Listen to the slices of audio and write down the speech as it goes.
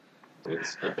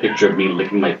It's a picture of me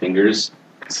licking my fingers.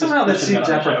 Somehow that seems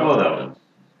apropos, though.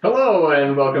 Hello,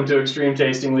 and welcome to Extreme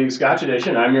Tasting League Scotch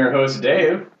Edition. I'm your host,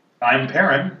 Dave. I'm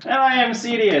Perrin. And I am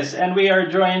Cedius, and we are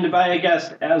joined by a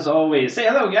guest, as always. Say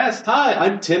hello, guest. Hi,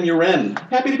 I'm Tim Uren.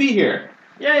 Happy to be here.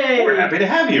 Yay! We're happy to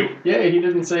have you. Yay, he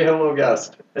didn't say hello,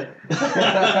 guest. Only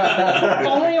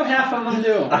half of them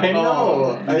do. I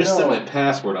know. You just said my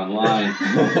password online.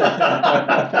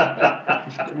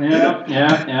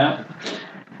 Yeah.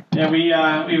 Yeah,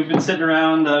 we've been sitting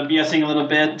around BSing a little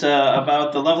bit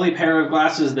about the lovely pair of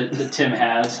glasses that Tim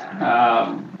has,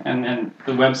 and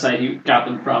the website he got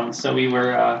them from. So we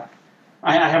were.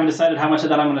 I haven't decided how much of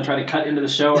that I'm going to try to cut into the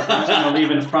show or how much I'm going to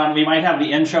leave in front. We might have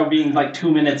the intro being like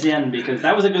 2 minutes in because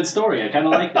that was a good story. I kind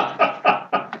of liked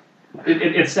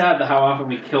it. It's sad how often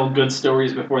we kill good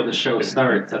stories before the show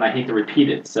starts, and I hate to repeat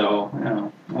it. So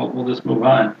we'll just move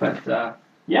on. But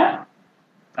yeah.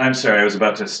 I'm sorry, I was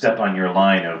about to step on your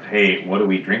line of, hey, what are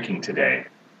we drinking today?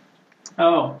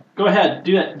 Oh, go ahead.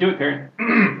 Do it, Perry.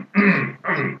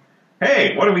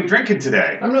 Hey, what are we drinking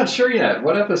today? I'm not sure yet.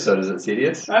 What episode is it,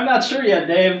 Cedius? I'm not sure yet,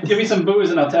 Dave. Give me some booze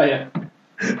and I'll tell you.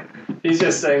 He's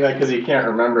just saying that because he can't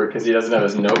remember because he doesn't have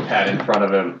his notepad in front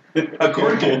of him.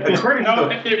 According No,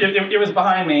 to it was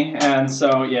behind me, and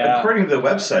so, yeah. according to the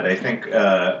website, I think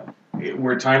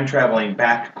we're time traveling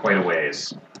back quite a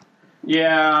ways.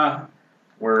 Yeah.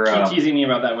 We're Keep teasing me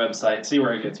about that website. See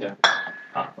where it gets you.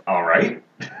 all right.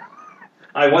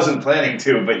 I wasn't planning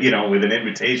to, but with an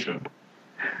invitation.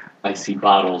 I see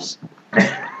bottles.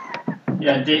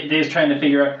 Yeah, Dave's trying to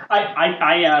figure out.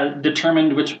 I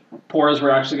determined which pours were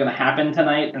actually going to happen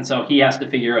tonight, and so he has to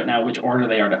figure out now which order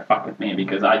they are to fuck with me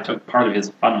because I took part of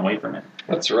his fun away from it.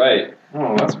 That's right.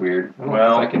 Oh, that's weird. I don't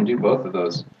know if I can do both of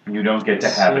those. You don't get to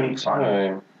have any fun.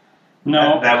 Time.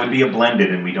 No. That would be a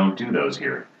blended, and we don't do those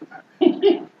here.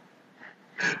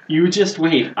 You just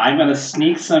wait. I'm going to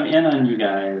sneak some in on you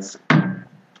guys. And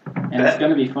it's going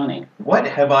to be funny. What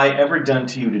have I ever done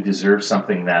to you to deserve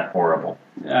something that horrible?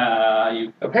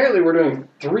 Apparently we're doing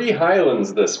 3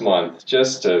 Highlands this month,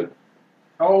 just to...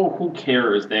 Oh, who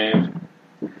cares, Dave?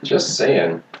 Just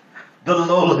saying. The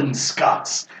Lowland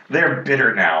Scots. They're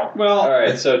bitter now. Well...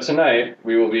 Alright, so tonight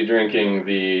we will be drinking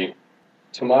the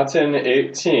Tomatin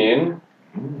 18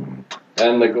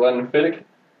 and the Glenfiddich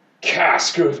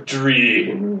Cask of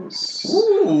Dreams.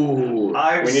 Ooh.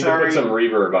 We need to put some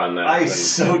reverb on that. I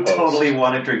so totally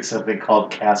want to drink something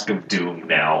called Cask of Doom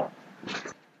now.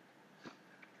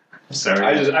 Sorry.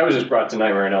 I was just brought to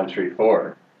Nightmare on Elm Street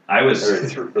 4. Was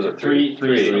it three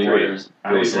quarters.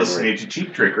 I was listening to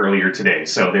Cheap Trick earlier today,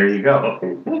 so there you go.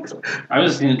 I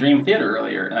was listening to Dream Theater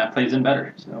earlier, and that plays in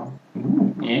better. So,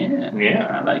 yeah,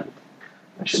 I like it.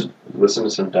 I should listen to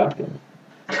some Dokken.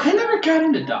 I never got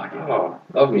into Dokken. Oh,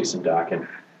 love me some Dokken.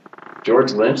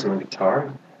 George Lynch on the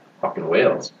guitar, fucking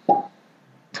whales. Oh,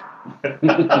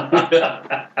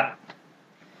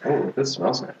 this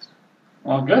smells nice.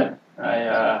 Well, good.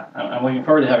 I'm looking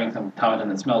forward to having some Tomatin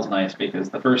that smells nice because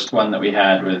the first one that we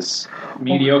had was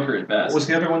mediocre at best. What was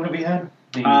the other one that we had?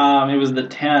 It was the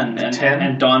 10,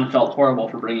 and Dawn felt horrible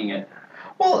for bringing it.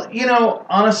 Well,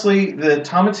 honestly, the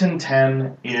Tomatin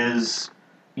 10 is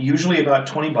usually about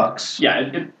 $20.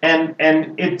 Yeah, and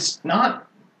it's not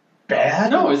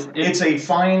bad. No, it's a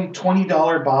fine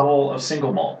 $20 bottle of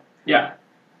single malt. Yeah.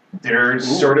 There's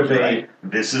sort of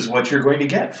this is what you're going to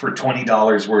get for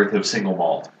 $20 worth of single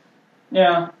malt.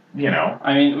 Yeah.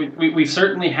 I mean, we've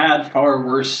certainly had far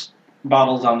worse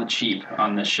bottles on the cheap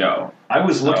on this show. I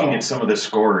was looking at some of the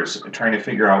scores, trying to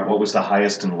figure out what was the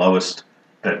highest and lowest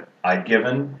that I'd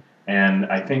given, and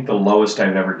I think the lowest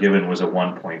I've ever given was a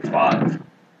 1.5.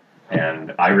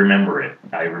 And I remember it.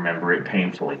 I remember it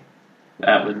painfully.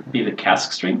 That would be the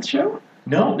Cask Strength show?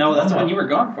 No, that's the one you were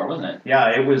gone for, wasn't it? Yeah,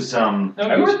 it was. No,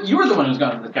 you were the one who was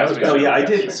gone for the Cask Strength. Oh yeah, I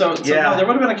did. So yeah, there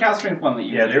would have been a Cask Strength one that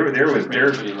you. Yeah, there was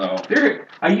pretty low.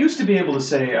 I used to be able to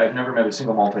say I've never met a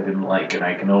single malt I didn't like, and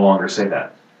I can no longer say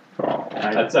that.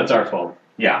 That's our fault.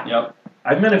 Yeah. Yep.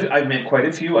 I've met quite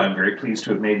a few. I'm very pleased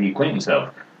to have made the acquaintance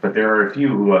of, but there are a few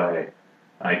who I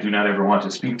do not ever want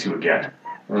to speak to again.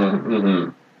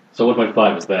 Mm-hmm. So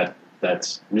 1.5 is that?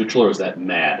 That's neutral, or is that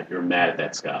mad? You're mad at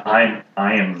that, Scott. I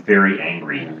am very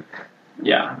angry.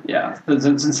 Yeah.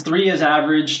 Since 3 is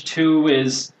average, 2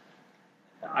 is...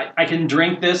 I can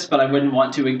drink this, but I wouldn't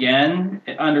want to again.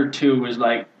 Under 2 was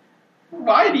like,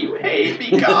 why do you hate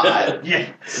me, God?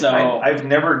 Yeah. So I've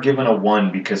never given a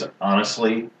 1 because,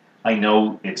 honestly, I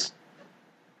know it's...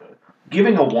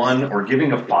 Giving a 1 or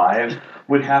giving a 5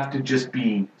 would have to just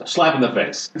be... a slap in the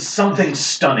face. Something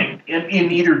stunning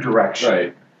in either direction.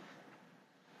 Right.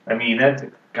 I mean,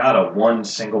 a 1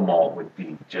 single malt would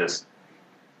be just...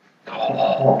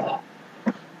 Oh.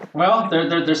 Well,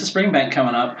 there's a spring bank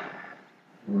coming up.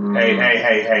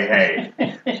 Hey.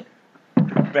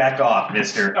 Back off,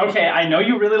 mister. Okay, I know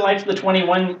you really liked the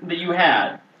 21 that you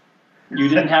had. You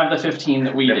didn't have the 15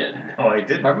 that we did. No, I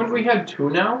didn't. Haven't we had 2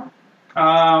 now?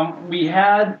 We've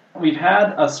had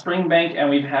a spring bank and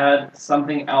we've had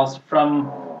something else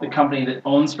from the company that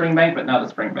owns spring bank, but not a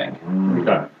spring bank.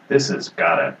 Okay. This has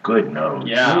got a good nose.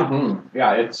 Yeah. Mm-hmm.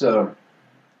 Yeah, it's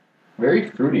very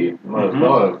fruity. A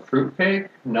lot of fruitcake,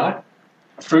 nut.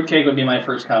 Fruitcake would be my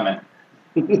first comment.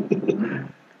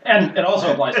 And it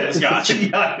also applies to the scotch.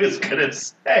 Yeah, I was gonna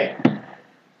say.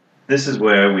 This is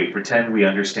where we pretend we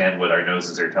understand what our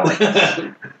noses are telling us.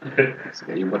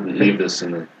 You wouldn't leave this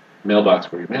in the mailbox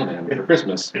for your mailman for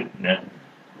Christmas. Yeah.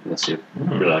 Unless you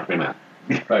really like my mail.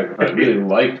 I really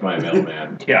liked my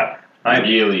mailman. Yeah. I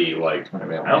really liked my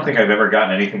mailman. I don't think I've ever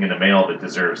gotten anything in the mail that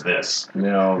deserves this.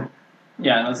 No.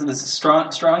 Yeah, this is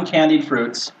strong candied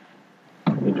fruits.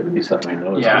 I need to reset my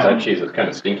nose. Yeah. That cheese is kind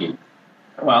of stinky.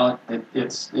 Well,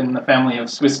 it's in the family of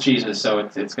Swiss cheeses, so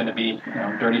it's going to be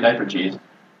dirty diaper cheese.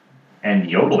 And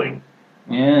yodeling.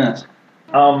 Yes.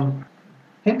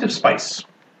 Hint of spice.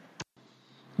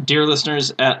 Dear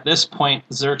listeners, at this point,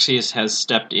 Xerxes has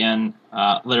stepped in.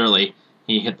 Literally,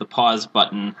 he hit the pause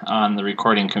button on the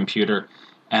recording computer,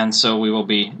 and so we will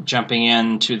be jumping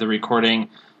into the recording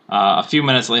a few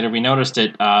minutes later. We noticed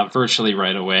it virtually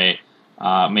right away.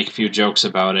 Make a few jokes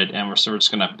about it, and we're sort of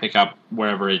just going to pick up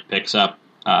wherever it picks up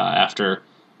after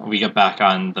we get back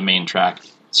on the main track.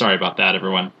 Sorry about that,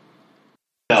 everyone.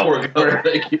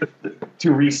 Thank you.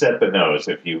 To reset the nose,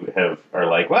 if you are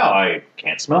like, well, I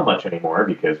can't smell much anymore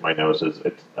because my nose is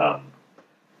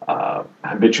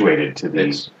habituated to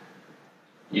these.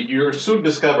 You'll soon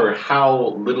discover how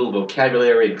little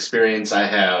vocabulary experience I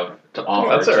have to offer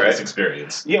that's all to right. this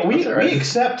experience. Yeah, we That's all right.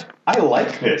 accept. I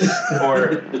like this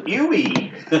or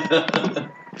ewy.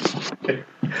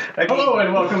 Hello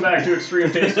and welcome back to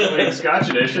Extreme Taste Link Scotch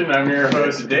Edition. I'm your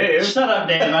host, Dave. Shut up,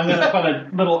 Dave. I'm going to put a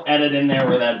little edit in there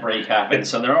where that break happened,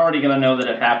 so they're already going to know that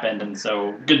it happened, and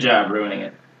so good job ruining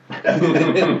it.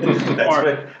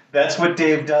 That's what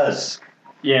Dave does.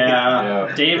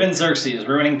 Yeah. Dave and Xerxes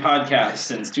ruining podcasts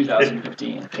since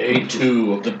 2015.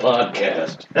 A2 of the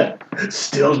podcast.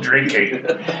 Still drinking.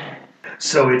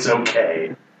 So it's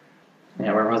okay.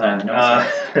 Yeah, where was I on the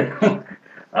notes?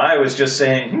 I was just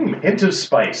saying, hint of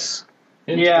spice.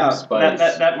 Yeah, Spice.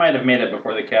 that might have made it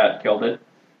before the cat killed it.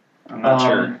 I'm not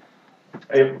sure.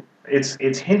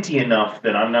 It's hinty enough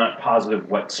that I'm not positive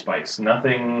what spice.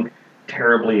 Nothing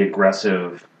terribly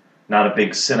aggressive. Not a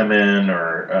big cinnamon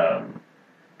or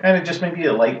kind of just maybe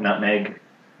a light nutmeg.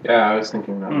 Yeah, I was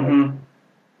thinking that. Mm-hmm.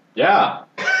 Yeah.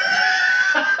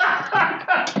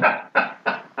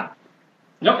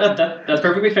 Nope, that's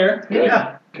perfectly fair. Good.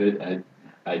 Yeah. Good.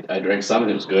 I drank some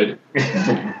and it was good.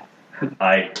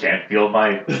 I can't feel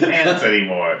my hands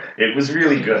anymore. It was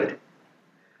really good.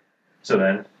 So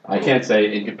then, I can't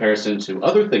say in comparison to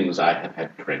other things I have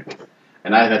had to drink.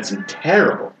 And I've had some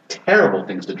terrible, terrible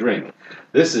things to drink.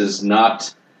 This is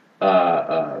not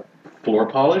floor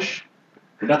polish.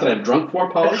 Not that I've drunk floor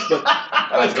polish, but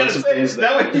I've drunk some things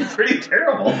that would be pretty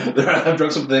terrible. I've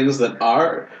drunk some things that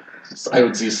are, I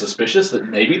would say, suspicious that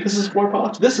maybe this is floor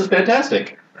polish. This is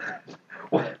fantastic.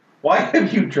 Why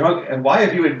have you drunk and why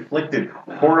have you inflicted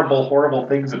horrible, horrible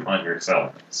things upon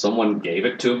yourself? Someone gave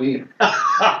it to me.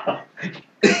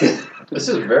 This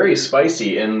is very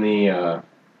spicy in the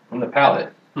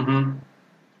palate. Mm-hmm.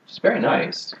 It's very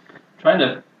nice. Trying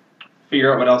to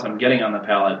figure out what else I'm getting on the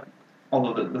palate.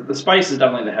 Although the spice is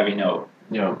definitely the heavy note.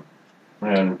 Yeah,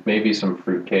 and maybe some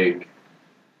fruitcake.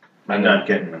 I'm not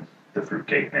getting the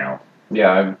fruitcake now.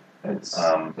 Yeah,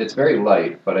 it's very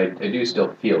light, but I do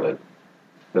still feel it.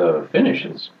 The finish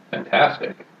is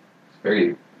fantastic. It's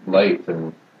very light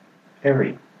and.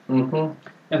 Harry. Mm-hmm.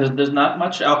 And there's not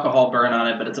much alcohol burn on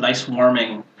it, but it's a nice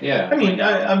warming. Yeah. I mean,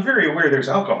 I'm very aware there's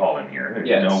alcohol in here.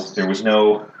 Yes. There was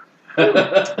no.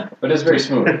 But it's very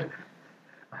smooth.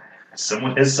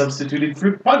 Someone has substituted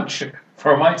fruit punch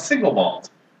for my single malt.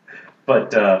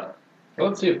 But,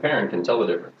 Let's see if Perrin can tell the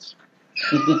difference.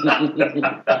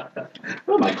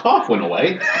 Well, my cough went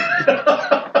away.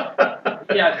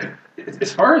 Yeah,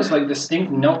 as far as like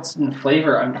distinct notes and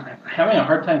flavor, I'm having a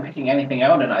hard time picking anything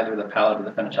out in either the palate or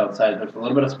the finish outside. There's a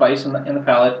little bit of spice in the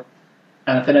palate,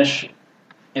 and the finish,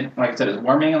 like I said, is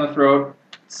warming on the throat,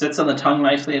 sits on the tongue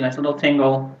nicely, a nice little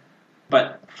tingle.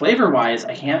 But flavor-wise,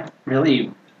 I can't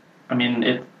really. I mean,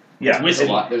 it's yeah. whiskey.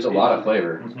 There's a lot of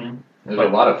flavor. Mm-hmm. There's a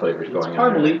lot of flavors going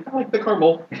on. Caramely. I like the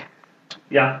caramel.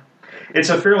 Yeah. It's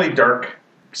a fairly dark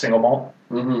single malt.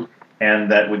 Mm-hmm. and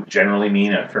that would generally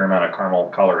mean a fair amount of caramel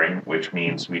coloring, which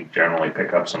means we generally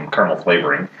pick up some caramel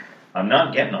flavoring. I'm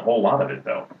not getting a whole lot of it,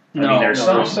 though. No, I mean, there's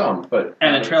some. There's some, but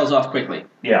And it trails off quickly.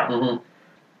 Yeah. Mhm.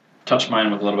 Touch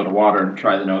mine with a little bit of water and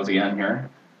try the nose again here.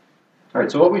 All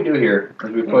right. So what we do here is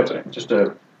we put just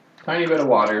a tiny bit of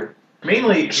water.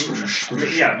 Mainly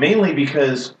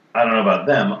because I don't know about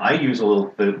them. I use a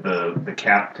little the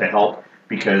cap to help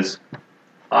because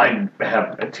I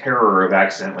have a terror of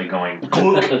accidentally going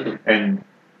clunk and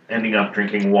ending up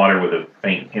drinking water with a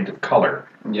faint hint of color.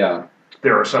 Yeah.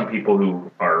 There are some people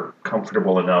who are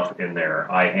comfortable enough in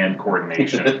their eye-hand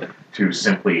coordination to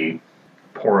simply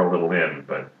pour a little in,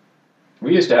 but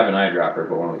We used to have an eyedropper,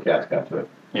 but one of the cats got to it.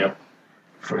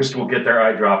 first we'll get their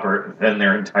eyedropper, then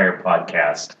their entire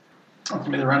podcast. That's going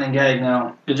to be the running gag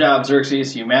now. Good job,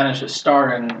 Xerxes. You managed to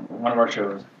star in one of our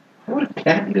shows. Why would a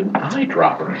cat need an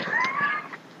eyedropper?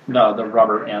 No, the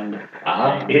rubber end.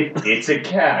 It's a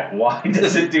cat. Why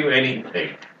does it do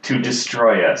anything to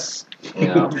destroy us?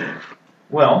 Yeah.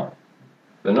 Well,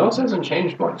 The nose hasn't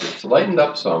changed much. It's lightened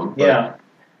up some. But yeah.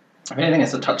 If anything,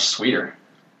 it's a touch sweeter.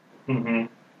 Mm-hmm.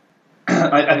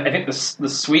 I think the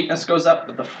sweetness goes up,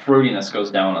 but the fruitiness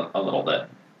goes down a little bit.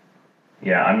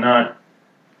 Yeah, I'm not.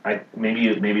 Maybe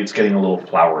it's getting a little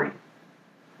flowery,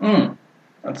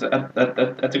 That's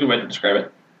a good way to describe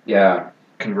it. Yeah.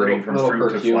 converting from Little fruit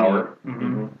to perfumey. flower.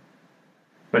 Mm-hmm.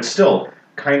 But still,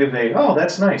 kind of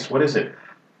that's nice. What is it?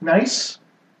 Nice?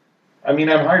 I mean,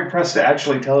 I'm hard pressed to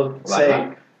actually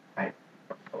say.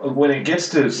 When it gets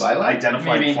to Lilac?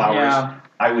 identifying Maybe, flowers, yeah.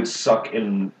 I would suck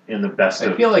in the best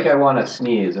I of. feel like I want to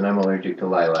sneeze, and I'm allergic to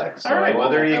lilacs. All right, well,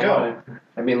 there you go.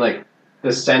 I mean, like,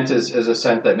 this scent is a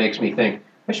scent that makes me think,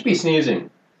 I should be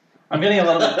sneezing. I'm getting a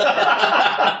little bit.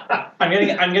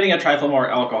 I'm getting a trifle more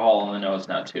alcohol in the nose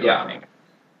now too. Yeah. I think.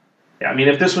 Yeah, I mean,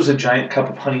 if this was a giant cup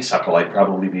of honeysuckle, I'd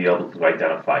probably be able to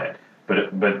identify it.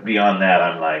 But beyond that,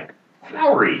 I'm like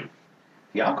flowery.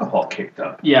 The alcohol kicked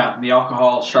up, Yeah, the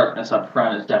alcohol sharpness up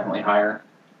front is definitely higher.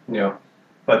 Yeah.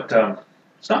 but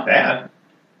it's not bad.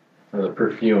 The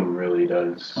perfume really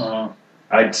does. I'm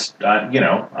going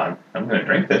to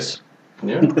drink this.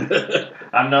 Yeah.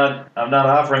 I'm not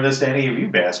offering this to any of you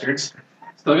bastards.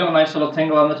 Still got a nice little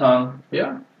tingle on the tongue.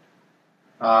 Yeah.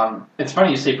 It's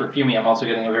funny you say perfumey. I'm also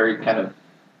getting a very kind of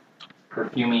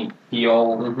perfumey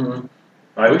feel. Mm-hmm.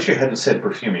 I wish you hadn't said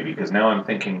perfumey because now I'm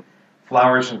thinking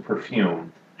flowers and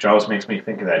perfume. Which always makes me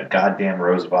think of that goddamn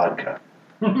rose vodka,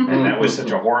 and that was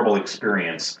such a horrible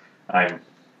experience.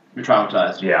 You're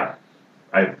traumatized. Yeah,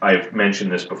 I've mentioned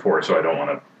this before, so I don't want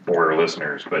to bore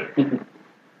listeners, but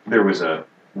there was a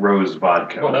rose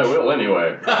vodka. Well, I will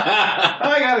anyway.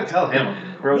 I gotta tell him.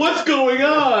 What's going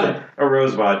on? A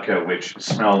rose vodka which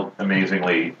smelled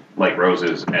amazingly like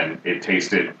roses, and it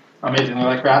tasted Amazingly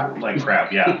like crap. like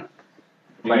crap. Yeah,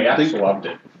 My ex loved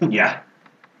it. yeah.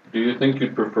 Do you think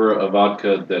you'd prefer a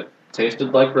vodka that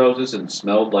tasted like roses and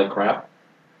smelled like crap?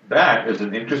 That is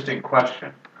an interesting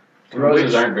question.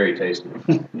 Roses aren't very tasty.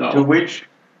 To which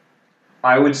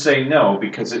I would say no,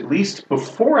 because at least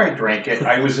before I drank it,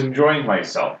 I was enjoying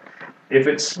myself. If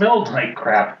it smelled like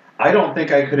crap, I don't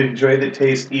think I could enjoy the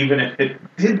taste even if it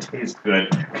did taste good,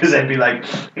 because I'd be like,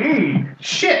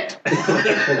 shit!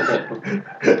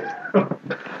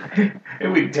 It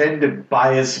would tend to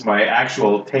bias my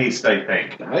actual taste, I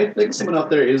think. I think someone out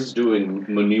there is doing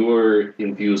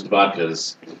manure-infused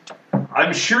vodkas.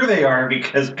 I'm sure they are,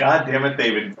 because goddammit,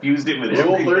 they've infused it with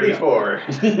Rule everything.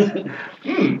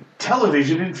 34.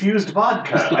 Television-infused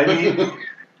vodka. I mean...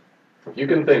 You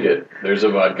can think it. There's a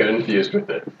vodka infused with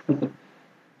it.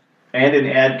 And an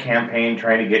ad campaign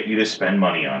trying to get you to spend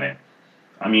money on it.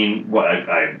 I mean, what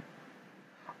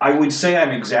I would say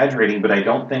I'm exaggerating, but I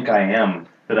don't think I am.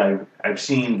 That I've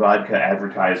seen vodka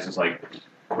advertised as like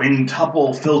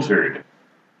quintuple filtered.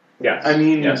 Yes. I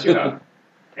mean, yes, you have.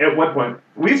 At what point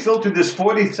we filtered this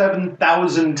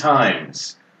 47,000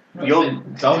 times?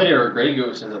 Belvedere or Grey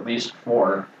Goose is at least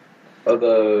 4.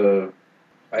 I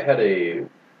had a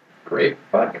grape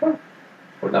vodka.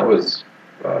 Well, that was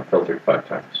filtered 5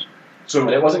 times. So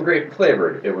And it wasn't grape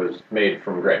flavored. It was made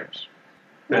from grapes.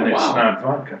 then Oh, it's wow. not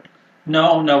vodka.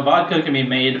 No, vodka can be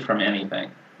made from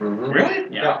anything. Mm-hmm. Really?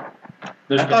 Yeah.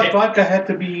 There's I thought potato. vodka had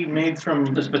to be made from.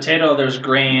 There's potato. There's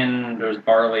grain. There's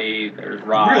barley. There's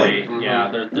rye. Really? Mhm. Yeah.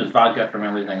 There's vodka from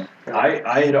everything.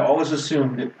 I had always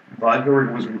assumed that vodka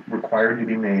was required to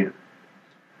be made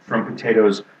from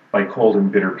potatoes by cold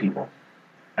and bitter people.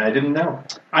 And I didn't know.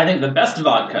 I think the best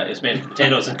vodka is made from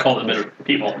potatoes and cold and bitter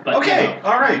people. But, Okay,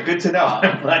 all right, good to know.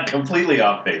 I'm not completely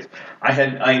off base.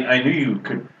 I knew you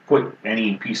could put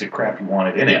any piece of crap you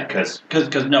wanted in it because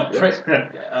Because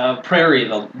Prairie,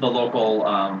 the local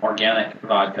organic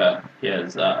vodka,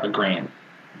 is a grain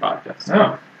vodka.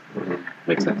 So.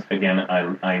 Makes sense. Again,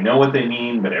 I know what they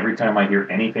mean, but every time I hear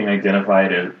anything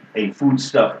identified as a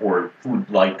foodstuff or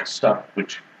food-like stuff,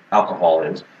 which alcohol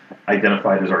is,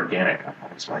 identified as organic, I'm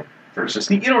always like, versus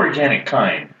the inorganic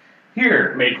kind.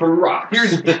 Here, Made from rocks.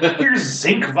 here's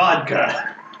zinc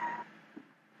vodka.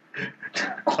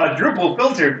 Quadruple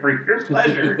filtered for your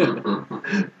pleasure.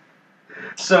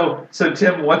 So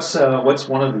Tim, what's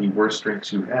one of the worst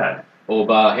drinks you had?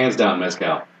 Hands down,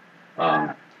 mezcal.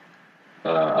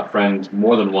 A friend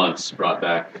more than once brought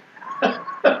back.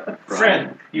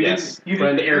 Friend. Yes. You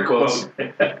Friend, did air quotes.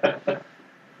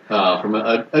 From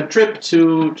a trip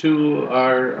to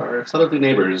our southerly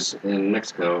neighbors in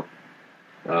Mexico.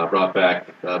 Brought back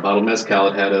a bottle of mezcal.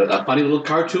 It had a funny little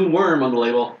cartoon worm on the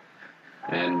label.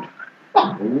 And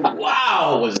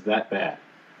wow, was that bad.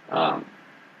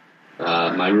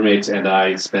 My roommates and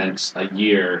I spent a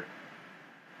year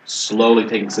slowly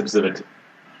taking sips of it.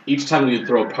 Each time we would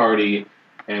throw a party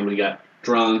and we got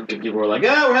drunk and people were like,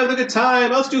 we're having a good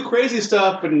time, let's do crazy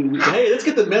stuff, and hey, let's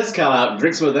get the mezcal out and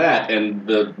drink some of that, and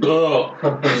it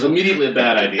was immediately a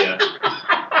bad idea.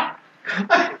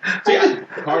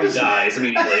 Party dies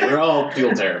immediately. We all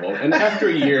feel terrible. And after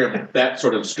a year of that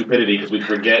sort of stupidity, because we'd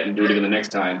forget and do it again the next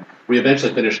time, we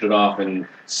eventually finished it off and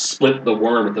split the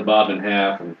worm at the bottom in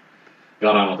half and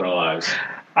got on with our lives.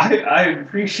 I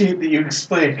appreciate that you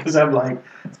explained, because I'm like,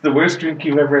 it's the worst drink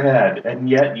you've ever had, and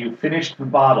yet you finished the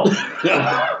bottle.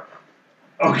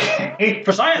 Okay.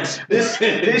 For science! This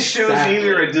shows Exactly.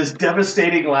 either a just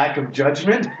devastating lack of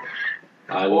judgment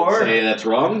I will say that's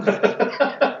wrong.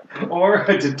 or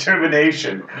a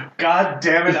determination. God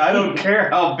damn it, I don't care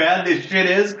how bad this shit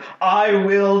is, I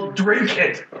will drink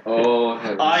it. Oh,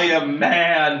 I am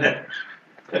man.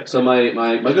 So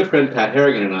my good friend Pat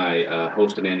Harrigan and I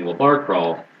host an annual bar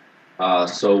crawl.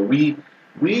 So we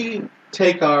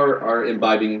take our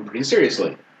imbibing pretty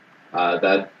seriously.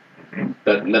 That's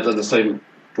the same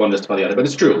one just about the other, but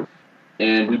it's true.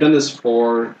 And we've done this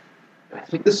for, I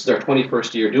think this is our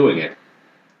 21st year doing it.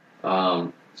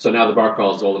 So now the bar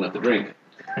crawl is old enough to drink.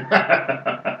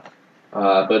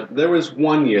 But there was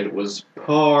one year that was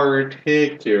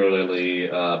particularly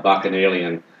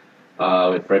bacchanalian.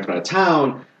 With friends from out of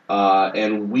town,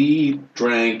 and we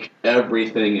drank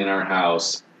everything in our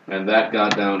house, and that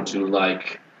got down to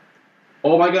like,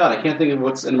 oh my god, I can't think of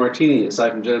what's in a martini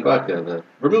aside from gin and vodka. The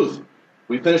vermouth.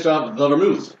 We finished off the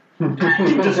vermouth. You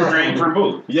just drank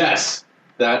vermouth. Yes,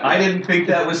 that I didn't think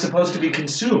that was supposed to be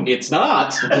consumed. It's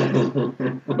not,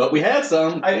 but we had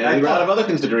some, and we were out of other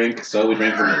things to drink, so we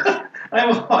drank vermouth.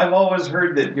 I've always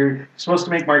heard that you're supposed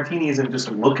to make martinis and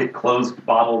just look at closed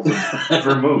bottles of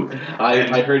vermouth.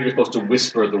 I heard you're supposed to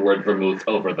whisper the word vermouth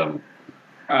over them.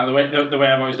 The way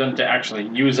I've always done to actually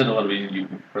use it a little bit, you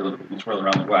pour a little bit, you swirl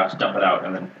around the glass, dump it out,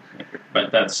 and then.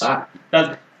 But that's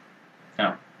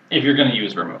if you're going to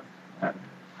use vermouth,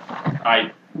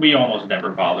 we almost never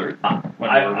bothered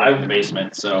when we were in the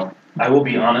basement. So I will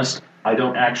be honest, I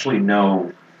don't actually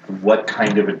know what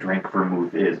kind of a drink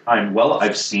vermouth is.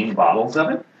 I've seen bottles of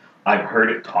it. I've heard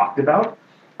it talked about.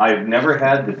 I've never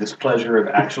had the displeasure of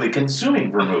actually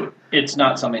consuming vermouth. it's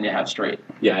not something to have straight.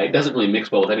 Yeah, it doesn't really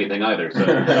mix well with anything either. So.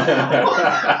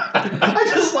 I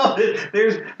just love it.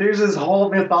 There's this whole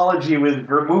mythology with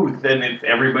vermouth, and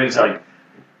everybody's like,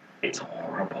 it's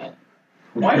horrible.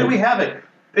 Why do we have it?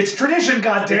 It's tradition,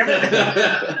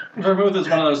 goddammit! Vermouth is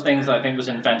one of those things that I think was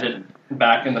invented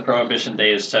back in the Prohibition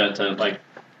days to like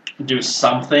do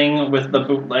something with the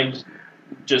bootlegged,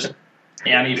 just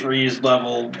antifreeze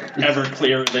level,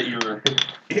 Everclear that you're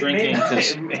drinking.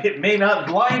 It may not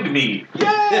blind me.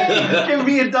 Yay! Give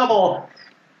me a double.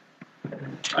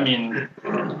 I mean,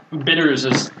 bitters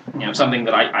is something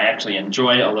that I actually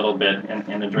enjoy a little bit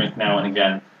in a drink now and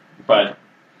again, but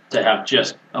to have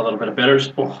just a little bit of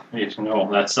bitters,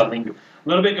 that's something. A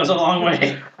little bit goes a long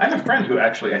way. I have a friend who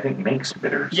actually, I think, makes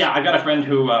bitters. Yeah, I've got a friend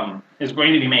who is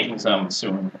going to be making some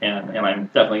soon, and I'm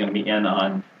definitely going to be in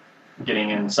on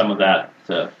getting in some of that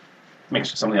to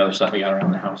mix with some of the other stuff we got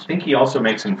around the house. I think he also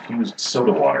makes infused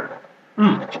soda water.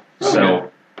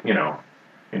 So,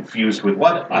 infused with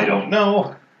what? I don't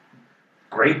know.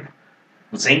 Grape?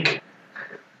 Zinc?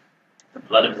 The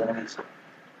blood of his enemies.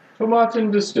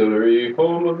 Tomatin Distillery,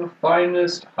 home of the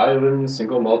finest Highland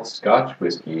single malt Scotch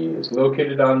whiskey, is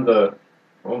located on the,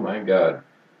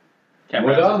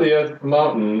 Modalia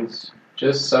Mountains,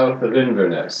 just south of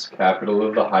Inverness, capital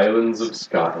of the Highlands of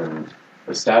Scotland.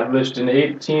 Established in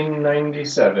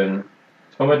 1897,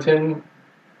 Tomatin,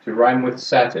 to rhyme with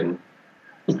satin,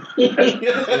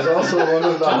 There's also one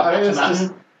of the highest.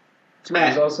 There's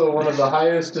Smash. also one of the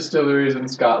highest distilleries in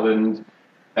Scotland.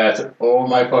 At oh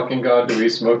my fucking god, do we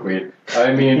smoke weed?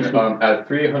 I mean, at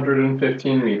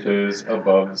 315 meters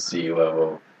above sea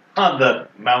level. On the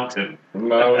mountain.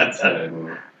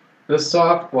 Mountain. The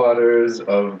soft waters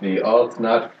of the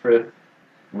Altnat Frith,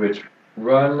 which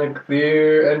run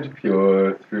clear and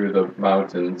pure through the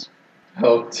mountains,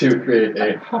 help to create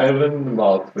a Highland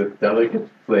malt with delicate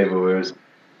flavors,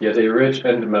 yet a rich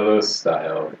and mellow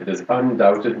style. It is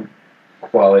undoubted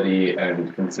quality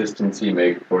and consistency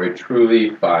make for a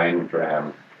truly fine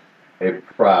dram. A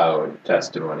proud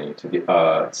testimony to the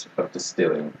art of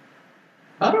distilling.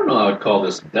 I don't know how I'd call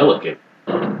this delicate.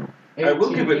 I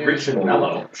will give it rich and 18 years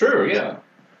mellow. old. Sure, yeah.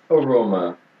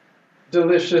 Aroma.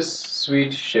 Delicious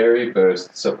sweet sherry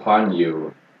bursts upon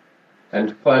you,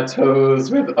 and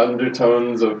plateaus with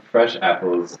undertones of fresh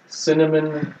apples,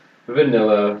 cinnamon,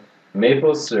 vanilla,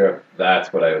 maple syrup.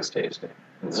 That's what I was tasting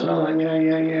and smelling.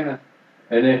 yeah.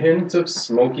 And a hint of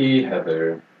smoky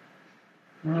heather.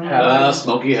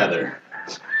 Smoky Heather.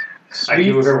 I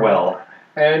knew Sweet her well.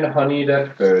 and honeyed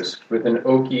at first, with an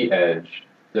oaky edge,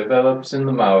 develops in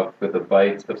the mouth with a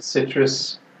bite of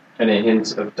citrus and a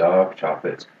hint of dark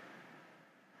chocolate.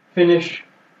 Finish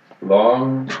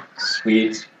long,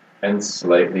 sweet, and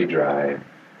slightly dry.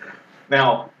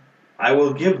 Now, I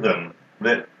will give them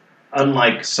that,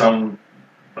 unlike some,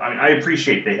 I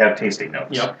appreciate they have tasting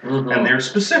notes. Yep. And they're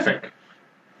specific.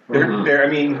 Mhm. They're, I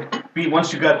mean,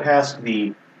 once you got past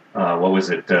the, what was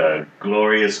it,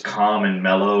 glorious, calm, and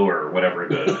mellow, or whatever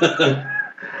the,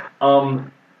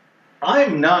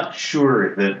 I'm not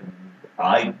sure that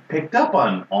I picked up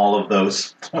on all of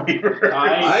those flavors.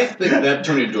 I think that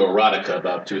turned into erotica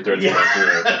about 2/3 of the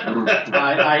way through.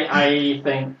 I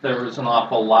think there was an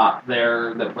awful lot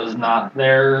there that was not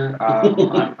there. I'm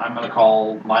going to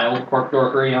call mild cork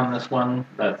dorkery on this one.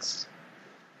 That's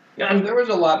Yeah, there was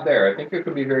a lot there. I think it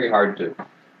could be very hard to.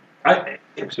 I'm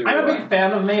a big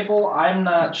fan of maple. I'm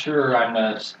not sure I'm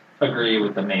going to agree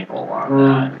with the maple on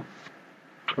that.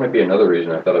 Might be another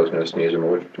reason I thought I was going to sneeze and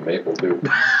allergic to maple too.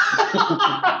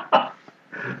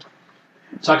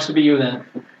 Sucks to be you then.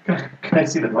 Can I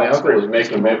see the My box uncle was script?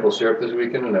 making maple syrup this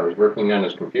weekend, and I was working on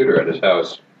his computer at his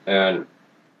house. And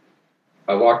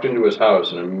I walked into his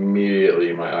house, and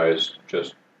immediately my eyes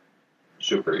just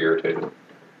super irritated.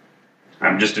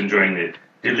 I'm just enjoying the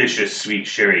delicious sweet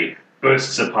sherry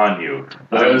bursts upon you.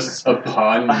 Bursts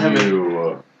upon I'm-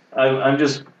 you. I'm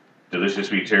just delicious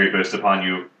sweet cherry bursts upon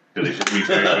you. Delicious sweet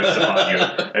cherry bursts upon you.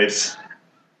 It's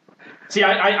See,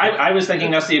 I was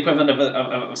thinking that's the equivalent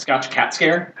of a Scotch cat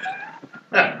scare.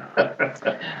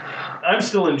 I'm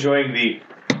still enjoying the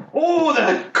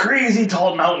crazy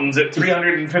tall mountains at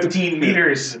 315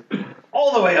 meters,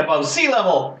 all the way above sea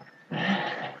level.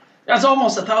 That's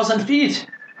almost 1,000 feet.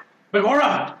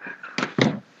 Begorra!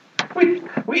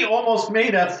 We almost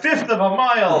made a fifth of a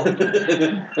mile.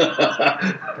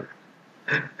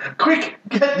 Quick,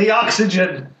 get the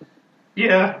oxygen.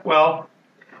 Yeah, well,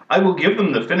 I will give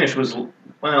them the finish was,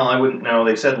 well, I wouldn't know.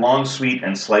 They said long, sweet,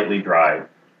 and slightly dry.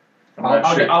 I'm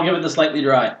not sure. I'll give it the slightly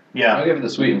dry. I'll Yeah, give it the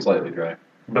sweet and slightly dry.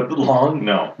 but the long,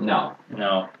 no. No.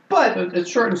 No. But, It's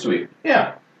short and sweet.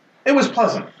 yeah, it was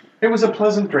pleasant. It was a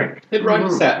pleasant drink. It rhymed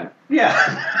with satin. Yeah.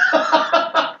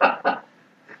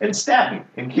 And statin,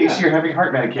 in case you're having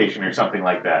heart medication or something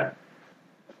like that.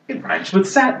 It rhymes with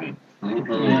satin.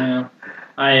 Yeah.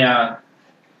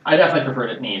 I definitely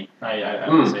preferred it neat. I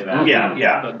would say that.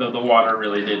 Yeah. The water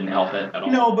really didn't help it at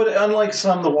all. No, but unlike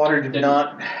some, the water did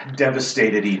not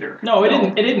devastate it either. No, it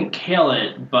didn't. It didn't kill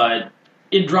it, but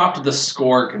it dropped the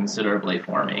score considerably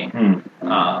for me. I mean,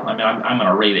 I'm going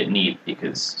to rate it neat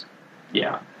because,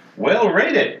 yeah, Well,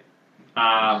 rate it.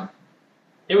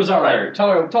 it was all right. Tell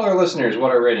our listeners what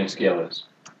our rating scale is.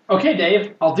 Okay,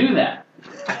 Dave, I'll do that.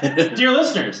 Dear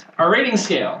listeners, our rating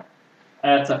scale.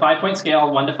 It's a 5-point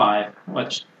scale, 1 to 5,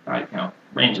 which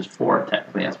range is 4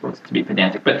 technically. I'm supposed to be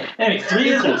pedantic, but anyway, 3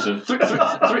 is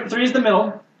three is the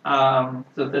middle.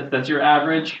 So that's your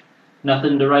average.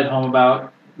 Nothing to write home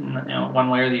about, one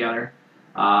way or the other.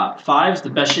 5 is the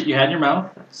best shit you had in your mouth.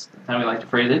 That's how we like to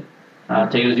phrase it.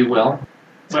 Take it as you will.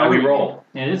 That's how we roll.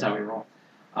 It is how we roll.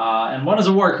 And 1 is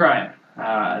a war crime.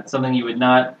 It's something you would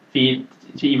not feed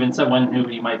to even someone who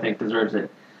you might think deserves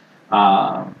it,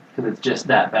 because it's just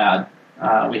that bad.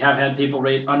 We have had people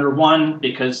rate under 1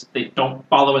 because they don't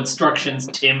follow instructions.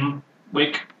 Tim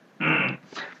Wick.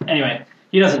 Anyway,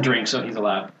 he doesn't drink, so he's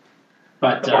allowed.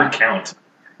 But Or count.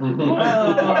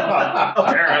 well,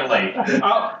 Apparently.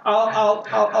 I'll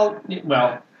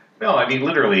well, No, I mean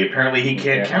literally. Apparently, he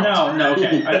can't count. No,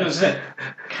 okay. I was going to say,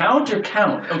 count or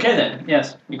count? Okay, then.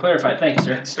 Yes, you clarified. Thank you,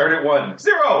 sir. Start at 1.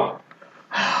 0.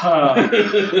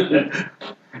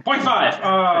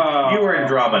 0.5. You were in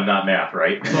drama, not math,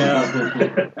 right?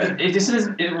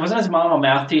 It wasn't his mom a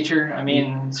math teacher? I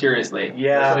mean, seriously.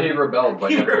 Yeah. So he rebelled. By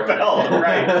He that point. rebelled,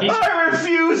 right? I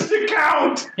refuse to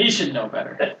count. He should know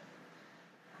better.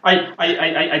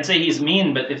 I'd say he's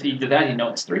mean, but if he did that, he'd know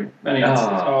it's 3. I mean,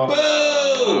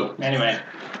 Boo! Anyway.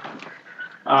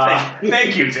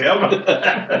 Thank you, Tim.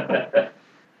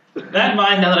 That in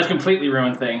mind, now that I've completely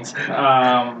ruined things.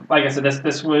 Like I said,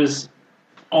 this was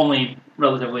only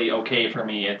relatively okay for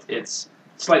me. It's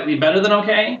slightly better than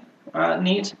okay,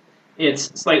 neat. It's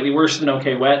slightly worse than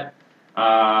okay, wet.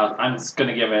 I'm just going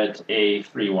to give it a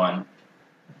 3-1.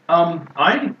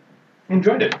 I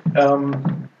enjoyed it.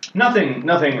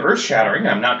 Nothing earth-shattering.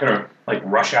 I'm not going to like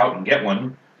rush out and get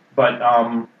one, but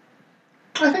I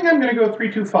think I'm going to go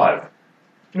 3.25.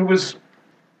 It was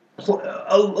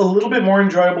a little bit more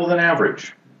enjoyable than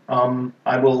average.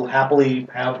 I will happily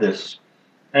have this,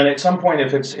 and at some point,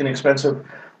 if it's inexpensive,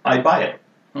 I'd buy it.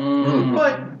 But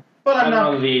I I'm don't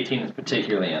know not. if the 18 is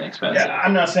particularly inexpensive. Yeah,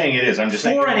 I'm not saying it is. I'm just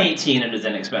saying. For an 18, it is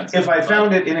inexpensive. If I but-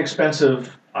 found it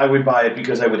inexpensive, I would buy it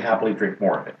because I would happily drink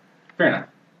more of it. Fair enough.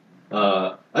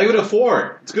 I give it a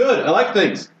 4. It's good. I like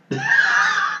things.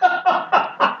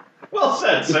 Well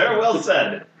said, sir. Well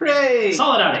said. Hooray!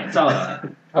 Solid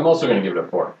outing. I'm also going to give it a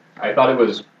 4. I thought it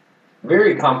was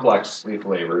very complexly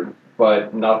flavored,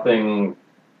 but nothing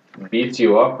beats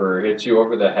you up or hits you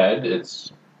over the head.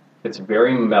 It's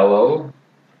very mellow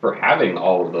for having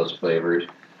all of those flavors,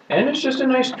 and it's just a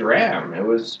nice dram. It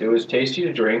was tasty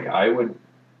to drink. I would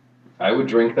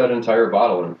drink that entire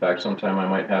bottle. In fact, sometime I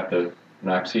might have to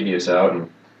knock Cedius out and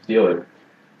steal it.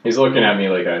 He's looking at me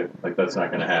like that's not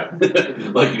going to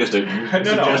happen. Like you just No.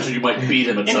 suggested you might beat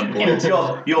him at some point.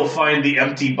 You'll find the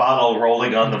empty bottle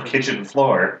rolling on the kitchen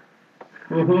floor.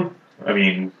 Mm-hmm. I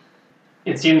mean,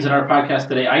 It seems in our podcast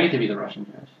today, I get to be the Russian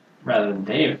judge rather than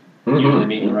Dave Mhm. usually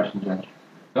being the Russian judge.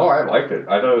 No, I liked it.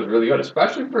 I thought it was really good,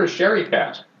 especially for a sherry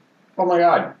cask. Oh my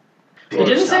god. It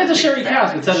didn't say it's a sherry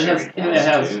cask. It said it Sherry has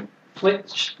cask, dude.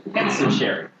 hints of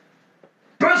sherry.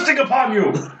 bursting upon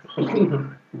you!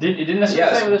 It didn't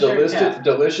necessarily say it was a sherry cask.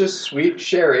 delicious sweet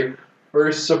sherry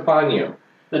bursts upon you.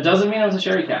 That doesn't mean it was a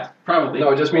sherry cask. Probably.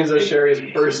 No, it just means the sherry is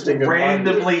bursting upon you.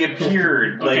 Randomly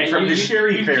appeared, like from the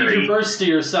Sherry you Fairy. keep your bursts to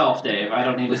yourself, Dave. I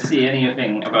don't need to see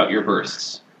anything about your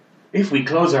bursts. If we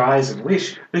close our eyes and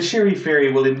wish, the Sherry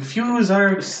Fairy will infuse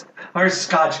our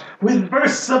scotch with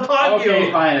bursts upon Okay,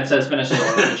 you. fine. It says finish it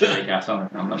with a sherry cask on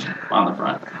the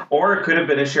front. Or it could have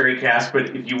been a sherry cask,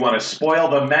 but if you want to spoil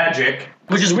the magic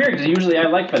Which is weird because usually I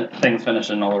like things finished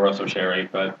in Oloroso sherry,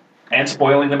 but and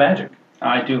spoiling the magic.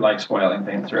 I do like spoiling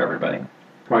things for everybody.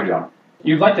 My job.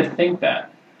 You'd like to think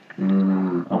that.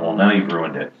 Oh, well, now you've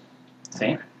ruined it.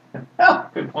 See? Oh,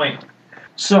 good point.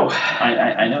 So,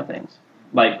 I know things.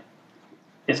 Like,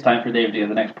 it's time for Dave to do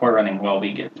the next pour running while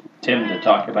we get Tim to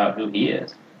talk about who he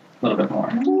is. A little bit more.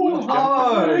 You.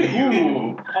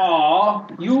 Aw,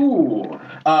 you.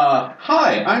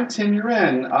 Hi, I'm Tim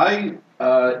Uren. I,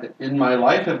 in my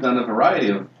life, have done a variety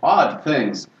of odd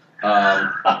things.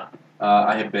 I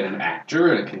have been an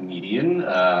actor, a comedian,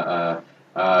 a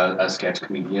sketch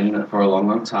comedian for a long,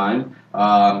 long time.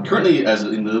 Currently, as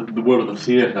in the world of the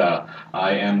theater,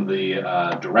 I am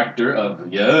the director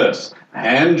of, yes,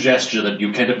 hand gesture that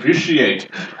you can appreciate.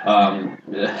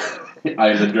 I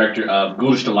am the director of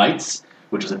Ghoulish Delights,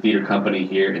 which is a theater company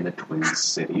here in the Twin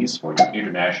Cities for your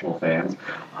international fans.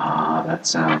 Ah, that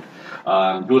sound.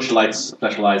 Ghoulish Delights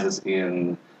specializes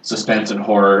in suspense and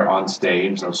horror on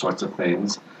stage, those sorts of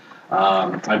things.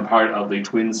 I'm part of the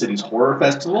Twin Cities Horror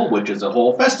Festival, which is a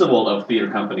whole festival of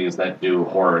theater companies that do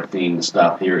horror-themed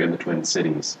stuff here in the Twin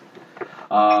Cities.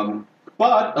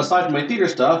 But aside from my theater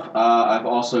stuff, I've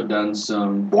also done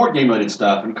some board game-related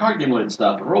stuff and card game-related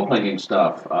stuff and role-playing game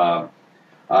stuff. For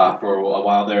a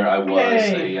while there, I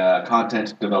was a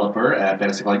content developer at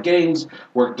Fantasy Flight Games,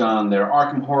 worked on their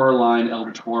Arkham Horror line,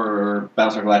 Eldritch Horror,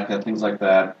 Battlestar Galactica, things like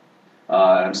that.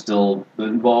 I'm still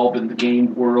involved in the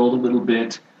game world a little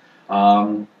bit.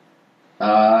 And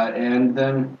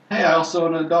then, hey, I also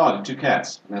own a dog, 2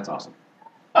 cats, and that's awesome.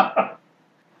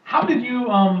 how did you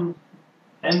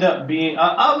end up being?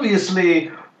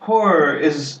 Obviously, horror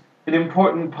is an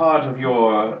important part of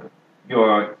your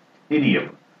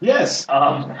idiom. Yes.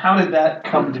 How did that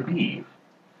come to be?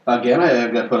 Again,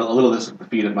 I've got to put a little of this at the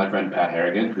feet of my friend Pat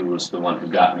Harrigan, who was the one who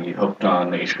got me hooked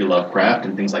on H.P. Lovecraft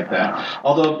and things like that.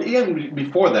 Although, even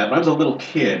before that, when I was a little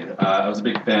kid, I was a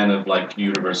big fan of, like,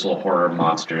 Universal horror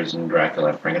monsters and Dracula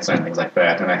and Frankenstein and things like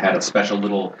that, and I had a special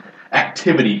little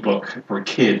activity book for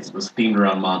kids. It was themed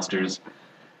around monsters.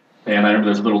 And I remember there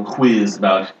was a little quiz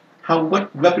about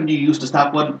what weapon do you use to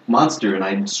stop one monster, and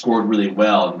I scored really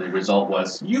well, and the result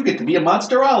was, you get to be a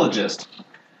monsterologist.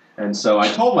 And so I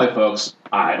told my folks,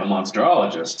 I'm a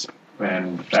monsterologist,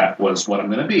 and that was what I'm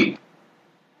going to be.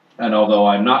 And although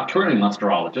I'm not currently a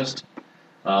monsterologist,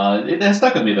 it has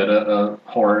stuck with me that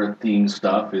horror-themed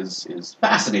stuff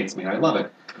fascinates me. I love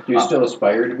it. Do you still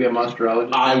aspire to be a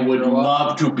monsterologist? I would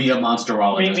love to be a We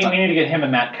monsterologist. need to get him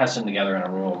and Matt Cusson together in a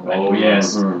room. Oh,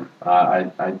 yes.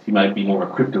 Mhm. He might be more of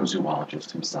a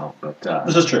cryptozoologist himself, but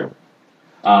This is true.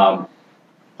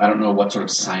 I don't know what sort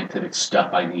of scientific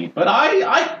stuff I need. But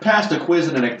I passed a quiz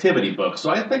in an activity book, so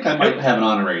I think I might have an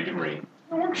honorary degree.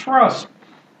 It works for us.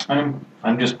 I'm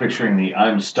just picturing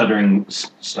I'm studying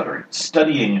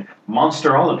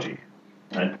monsterology.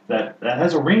 That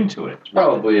has a ring to it.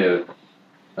 Probably a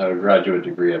graduate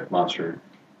degree at Monster.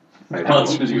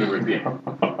 Monsters University.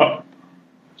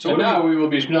 So now we will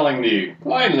be smelling the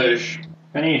Kleinlich.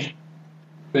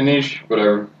 Finish,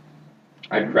 whatever.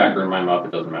 I had cracker in my mouth,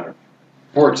 it doesn't matter.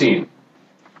 14.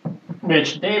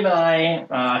 Which Dave and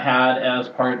I had as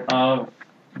part of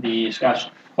the Scotch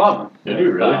Club. Did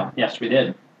you really? Yes, we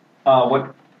did.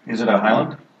 What is it? A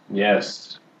Highland?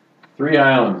 Yes. 3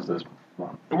 Highlands this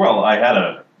month. Well, I had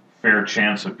a fair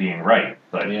chance of being right,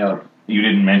 but Yeah. you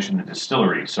didn't mention the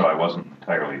distillery, so I wasn't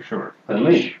entirely sure.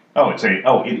 Unleash.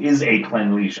 It is a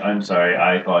Clenleash. I'm sorry,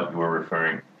 I thought you were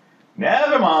referring.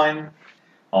 Never mind.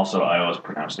 Also, I always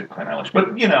pronounced it Clenelish,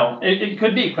 but you know, It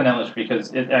could be Clenelish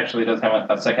because it actually does have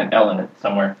a second L in it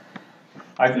somewhere.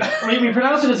 I mean, we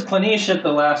pronounced it as Cleniche at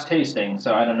the last tasting,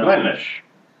 so I don't know.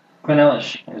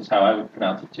 Clenelish is how I would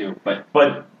pronounce it too, but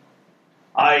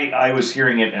I was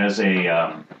hearing it as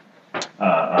a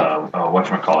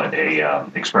whatchamacallit,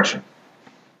 a expression.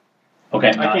 okay.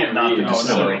 I can't not read. the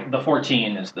distillery. The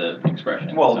 14 is the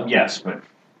expression. Well, so. yes, but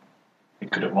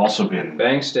it could have also been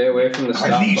Bang, stay away from the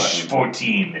stop Clenleash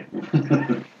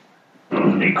button.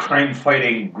 14, a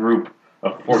crime-fighting group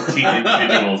of 14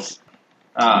 individuals.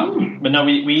 But no,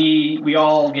 we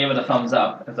all gave it a thumbs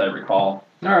up, as I recall.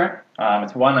 All right.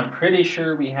 It's one I'm pretty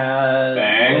sure we had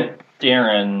Bang.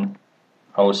 Darren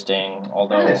hosting,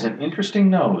 although That is an interesting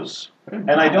nose, and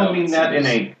I don't mean that in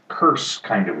a curse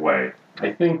kind of way.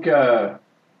 I think I'm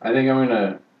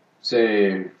gonna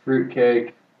say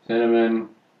fruitcake, cinnamon,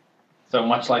 so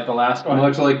much like the last one.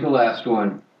 much like the last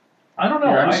one. I don't know.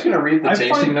 Here, I'm just gonna read the I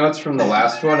tasting find- notes from the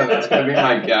last one, and that's gonna be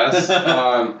my guess.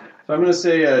 So I'm gonna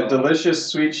say a delicious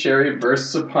sweet sherry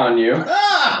bursts upon you,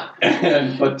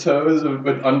 and plateaus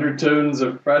with undertones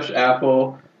of fresh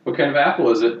apple. What kind of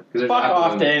apple is it? 'Cause there's Fuck apple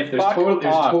off, in- Dave. There's Fuck totally, off.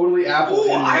 There's totally apple. Ooh,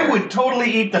 in I there. would totally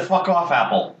eat the fuck off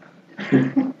apple.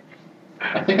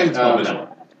 I think I can tell this one.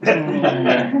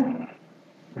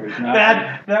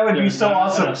 That would be so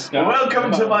awesome.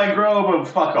 Welcome to my grove of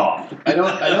fuck off. I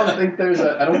don't think there's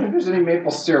any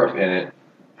maple syrup in it.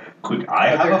 Could I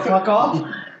have a fuck off?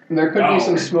 And there could No. be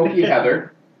some smoky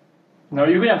heather. No,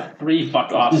 you could have 3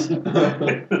 fuck offs.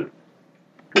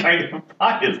 kind of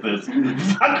pie is this?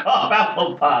 Fuck off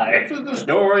apple pie. This is the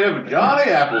story of Johnny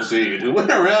Appleseed, who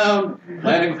went around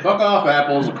planting fuck-off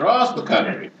apples across the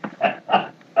country.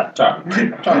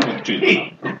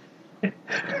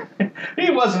 He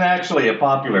wasn't actually a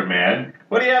popular man.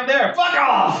 What do you have there? Fuck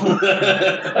off!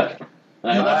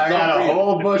 I got a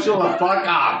whole bushel of fuck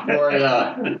off for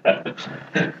you.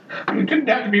 You didn't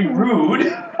have to be rude.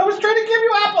 I was trying to give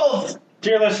you apples.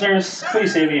 Dear listeners,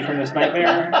 please save me from this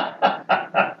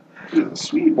nightmare.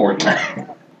 Sweet boy.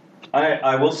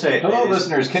 I will say. Hello,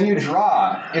 listeners. Can you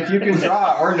draw? If you can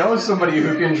draw, or know somebody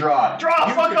who can draw, Draw a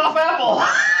fuck off apple.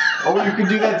 oh, you can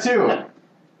do that too.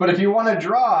 But if you want to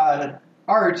draw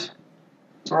art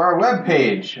for our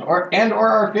webpage or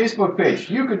our Facebook page,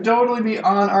 you could totally be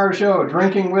on our show,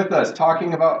 drinking with us,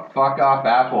 talking about fuck off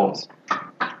apples.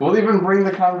 We'll even bring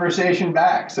the conversation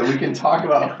back so we can talk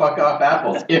about fuck off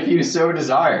apples if you so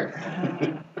desire.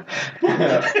 And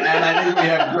I think we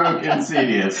have Grunk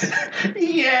Insidious.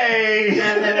 Yay!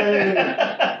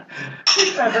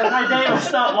 My day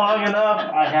was not long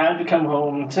enough. I had to come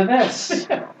home to this.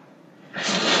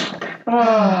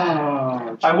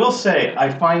 Oh, I will say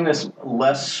I find this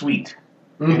less sweet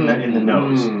in the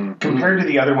nose compared to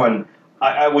the other one.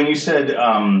 I when you said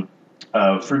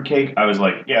fruitcake, I was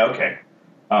like, yeah, okay.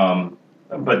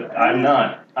 But I'm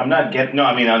not getting. No,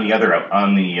 I mean on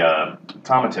the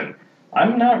Tomatin.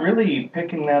 I'm not really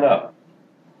picking that up.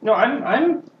 no,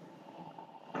 I'm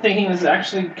thinking this is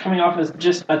actually coming off as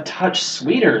just a touch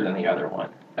sweeter than the other one.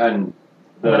 And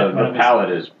the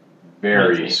palate is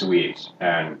very sweet.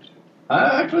 And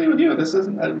Actually, with you, this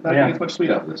isn't. I don't think it's much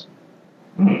sweet out of this.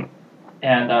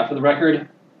 And for the record,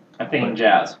 I'm thinking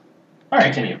jazz. All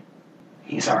right. Continue.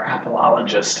 He's our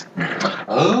apologist.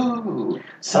 Oh.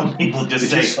 Some people just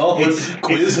Did you say solve it's, this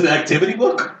quiz and activity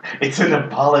book? it's an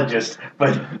apologist,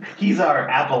 but he's our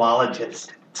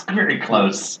apologist. It's very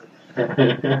close.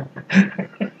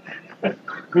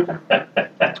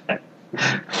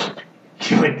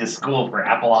 You went to school for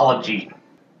apolology.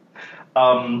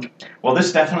 Well,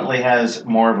 this definitely has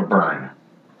more of a burn.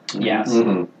 Yes.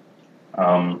 Mm-hmm.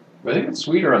 Um, I think it's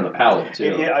sweeter on the palate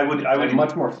too. yeah, I would, And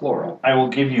much more floral. I will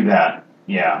give you that.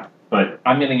 Yeah, but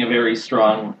I'm getting a very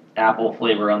strong apple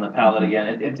flavor on the palate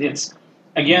again. It's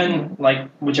again like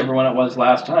whichever one it was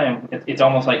last time. It's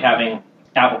almost like having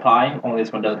apple pie, only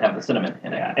this one doesn't have the cinnamon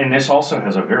in it. and this also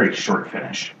has a very short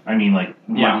finish. I mean, like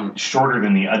Yeah. shorter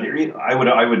than the other.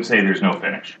 I would say there's no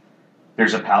finish.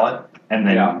 There's a palate, and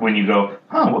then Yeah. when you go,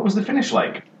 what was the finish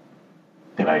like?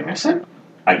 Did I miss it?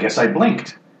 I guess I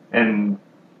blinked, and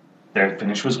their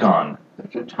finish was gone.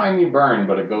 It's a tiny burn,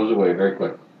 but it goes away very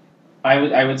quick.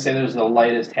 I would say there's the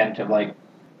lightest hint of like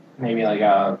maybe like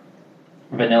a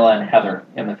vanilla and heather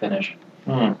in the finish.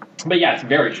 But yeah, it's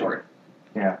very short.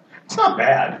 Yeah, it's not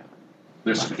bad.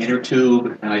 There's an inner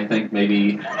tube, and I think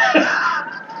maybe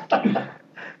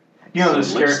You know,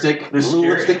 some lipstick, the little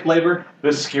lipstick flavor.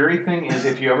 The scary thing is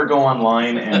if you ever go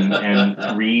online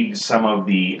and read some of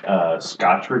the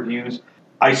Scotch reviews,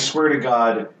 I swear to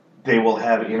God, they will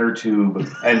have inner tube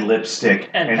and lipstick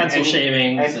And pencil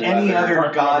shavings. and any other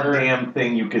front rubber. goddamn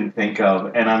thing you can think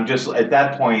of. And I'm just, at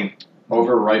that point,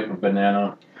 Overripe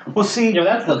banana. well, see, You know,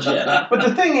 that's legit. but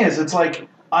the thing is, it's like,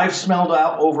 I've smelled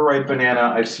out overripe banana,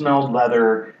 I've smelled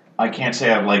leather. I can't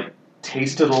say I've, like,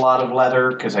 tasted a lot of leather,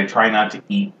 because I try not to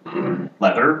eat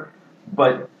leather.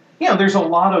 But, you know, there's a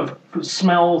lot of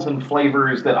smells and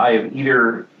flavors that I have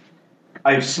either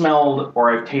I've smelled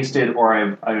or I've tasted or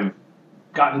I've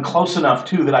gotten close enough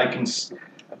to that I can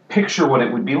picture what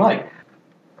it would be like.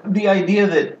 The idea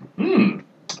that,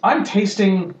 I'm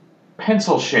tasting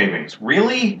pencil shavings.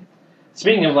 Really?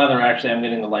 Speaking of leather, actually, I'm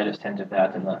getting the lightest hint of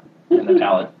that in the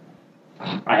palate.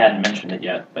 I hadn't mentioned it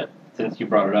yet, but since you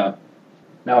brought it up,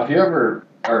 Now, if you ever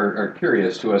are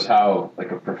curious to us how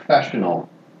like a professional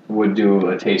would do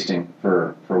a tasting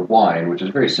for wine, which is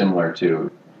very similar to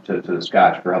the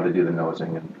Scotch for how they do the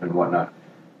nosing and whatnot,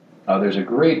 there's a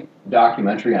great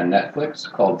documentary on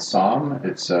Netflix called Somm.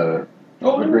 It's an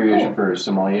abbreviation for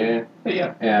sommelier.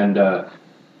 Yeah. And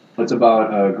it's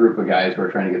about a group of guys who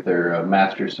are trying to get their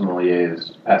pass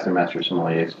their master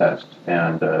sommeliers test.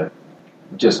 And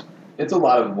just, it's a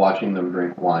lot of watching them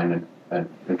drink wine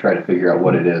and try to figure out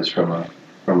what it is from a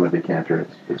decanter.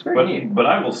 It's very neat. But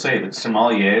I will say that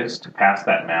sommeliers, to pass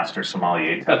that master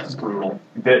sommelier test, that's brutal.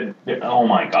 oh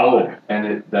my God.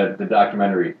 And the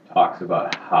documentary talks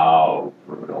about how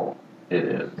brutal it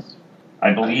is.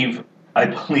 I believe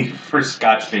for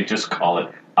Scotch they just call it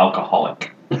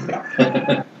alcoholic.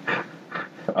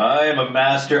 I am a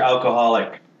master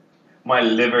alcoholic. My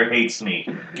liver hates me.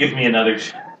 Give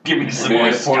me some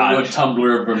more Pour you a Scotch.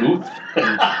 tumbler of vermouth.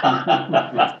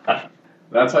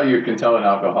 That's how you can tell an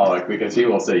alcoholic, because he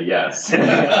will say yes. He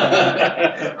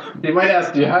might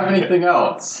ask, do you have anything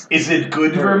else? Is it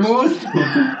good vermouth?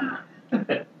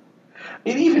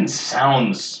 It even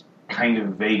sounds kind of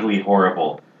vaguely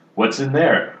horrible. What's in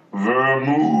there?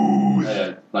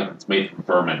 Vermouth. Like it's made from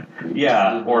vermin.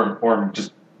 Yeah, or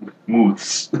just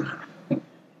mooths.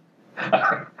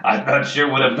 I'm not sure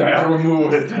what a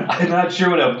Vermouth. I'm not sure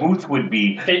what a mooth would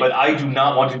be, but I do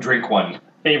not want to drink one.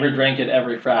 Favorite drink at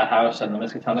every frat house and the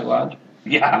Miskatonic Lodge.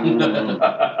 Yeah.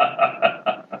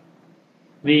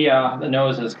 The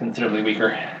nose is considerably weaker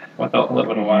without a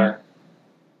little bit of water.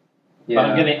 But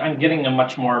I'm getting a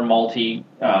much more malty,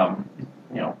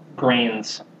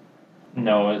 grains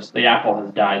nose. The apple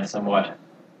has died somewhat.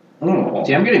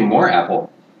 See, I'm getting more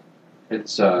apple. It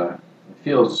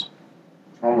feels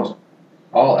almost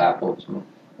all apples.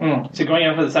 So going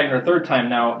in for the second or third time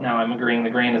now I'm agreeing the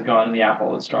grain is gone and the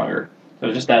apple is stronger.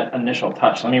 So just that initial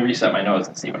touch. Let me reset my nose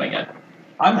and see what I get.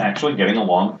 I'm actually getting a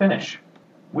long finish.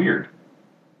 Weird.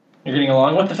 You're getting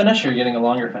along with the finish, or you're getting a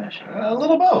longer finish? A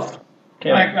little both.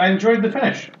 Okay. I enjoyed the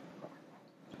finish.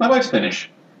 My wife's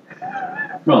Finnish.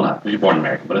 Well, not. She was born in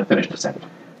America, but a Finnish descent.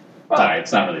 Sorry,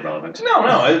 it's not really relevant.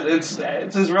 No, it's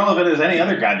as relevant as any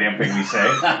other goddamn thing we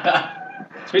say.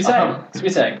 Sweet saying.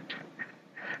 Sweet saying.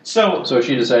 So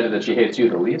she decided that she hates you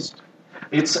the least?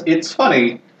 It's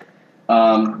funny.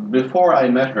 Before I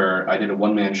met her, I did a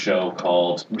one-man show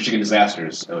called Michigan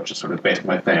Disasters, which is sort of based on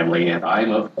my family, and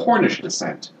I'm of Cornish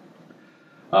descent.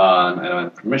 And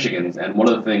I'm from Michigan, and one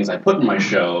of the things I put in my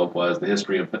show was the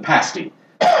history of the pasty,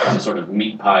 a sort of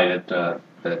meat pie that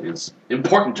that is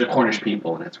important to Cornish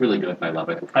people, and it's really good, and I love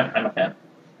it. I'm a fan.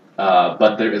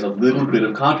 But there is a little bit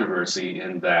of controversy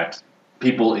in that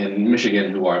people in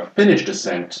Michigan who are Finnish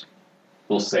descent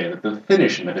will say that the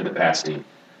Finnish invented the pasty,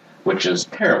 which is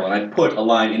terrible. And I put a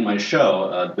line in my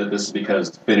show that this is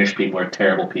because Finnish people are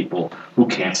terrible people who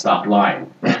can't stop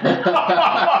lying.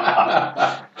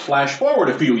 Flash forward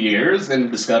a few years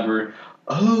and discover,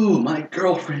 oh, my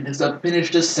girlfriend is of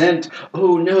Finnish descent.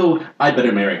 Oh no, I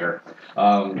better marry her.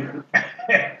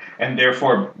 And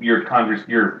therefore, your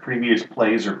previous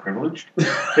plays are privileged?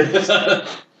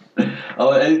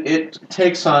 Oh, and it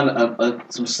takes on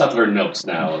some subtler notes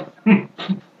now.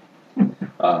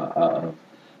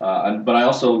 But I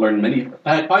also learned many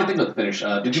fine things about the Finnish.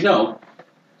 Did you know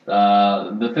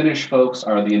the Finnish folks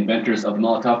are the inventors of the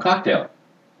Molotov cocktail?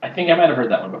 I think I might have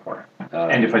heard that one before.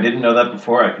 And if I didn't know that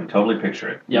before, I can totally picture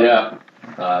it. Yep.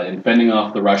 Yeah. In fending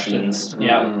off the Russians.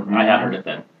 Yeah, I had heard it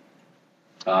then.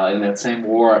 In that same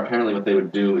war, apparently what they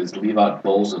would do is leave out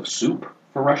bowls of soup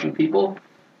for Russian people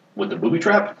with the booby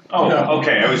trap. Oh,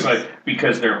 okay. I was like,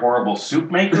 because they're horrible soup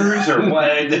makers, or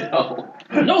what? No.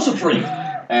 No supreme.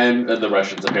 And the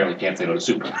Russians apparently can't say no to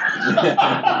soup.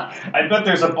 I bet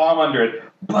there's a bomb under it.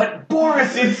 But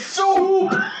Boris, it's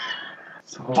soup.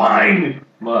 Fine.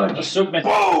 The soup made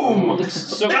Boom. the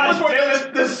soup God damn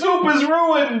it, the soup is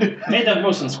ruined. made that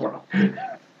moose and squirrel.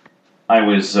 I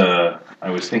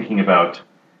was thinking about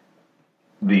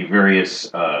the various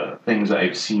things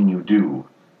I've seen you do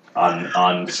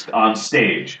on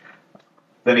stage.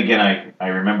 Then again, I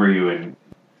remember you, and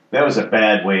that was a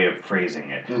bad way of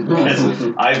phrasing it.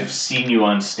 Because I've seen you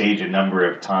on stage a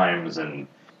number of times, and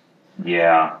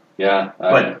yeah. Yeah.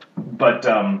 But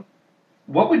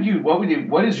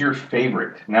what is your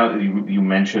favorite? Now that you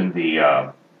mentioned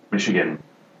the Michigan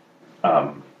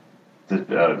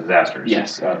disasters.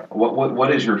 Yes.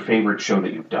 What is your favorite show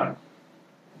that you've done?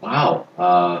 Wow.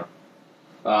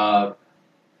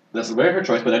 That's a very hard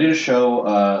choice, but I did a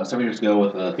show several years ago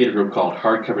with a theater group called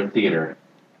Hardcover Theater.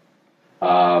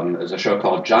 There's a show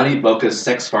called Johnny Boca's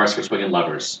Sex Farce for Swingin'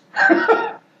 Lovers,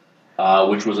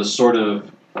 which was a sort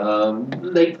of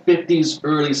late 50s,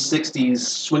 early 60s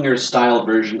swinger-style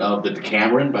version of the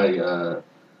Decameron by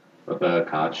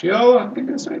Boccaccio, I think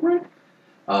that's right, right?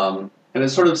 And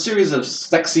it's sort of a series of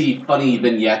sexy, funny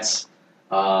vignettes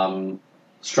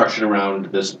structured around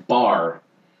this bar.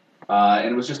 And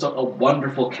it was just a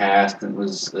wonderful cast. It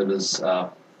was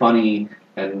funny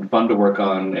and fun to work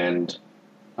on, and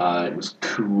it was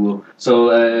cool.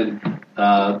 So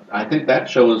I think that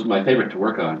show was my favorite to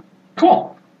work on.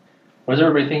 Cool. What is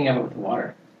everybody thinking of it with the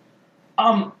water?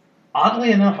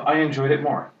 Oddly enough, I enjoyed it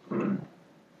more.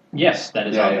 Yes, that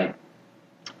is Yeah,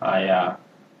 yeah.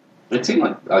 It seemed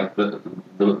like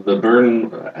the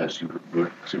burn, as you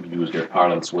used your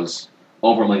parlance, was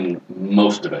overlaying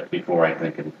most of it before, I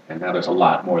think, and now there's a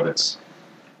lot more that's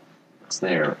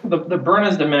there. The burn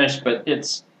is diminished, but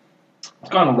it's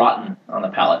gone rotten on the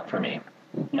palate for me.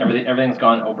 Everything's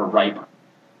gone overripe,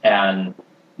 and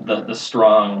the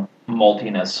strong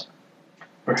maltiness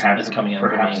Perhaps is coming in.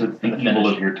 Perhaps for me it's the in the evil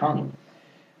finish. of your tongue.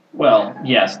 Well,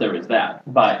 yes, there is that,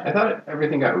 but I thought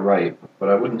everything got ripe, but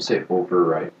I wouldn't say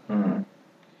overripe.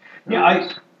 Yeah,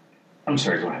 I'm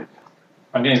sorry. Go ahead.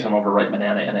 I'm getting some overripe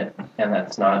banana in it, and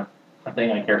that's not a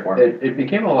thing I care for. It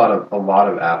became a lot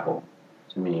of apple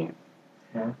to me.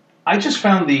 I just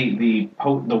found the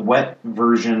wet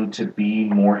version to be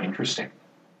more interesting.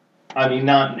 I mean,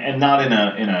 not in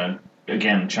a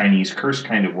again Chinese curse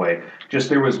kind of way. Just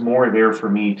there was more there for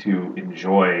me to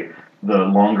enjoy. The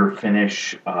longer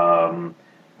finish, the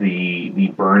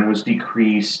burn was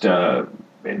decreased.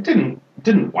 It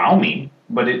didn't wow me,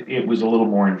 but it was a little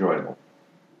more enjoyable.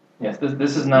 Yes,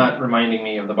 this is not reminding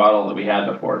me of the bottle that we had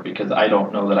before, because I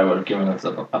don't know that I would have given this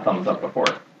a thumbs up before.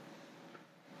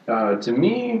 To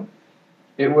me,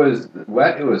 it was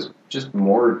wet. It was just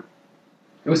more.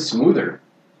 It was smoother.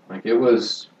 Like it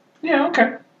was. Yeah.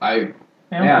 Okay.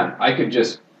 Man, I could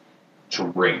just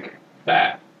drink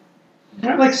that.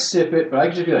 Not like sip it, but I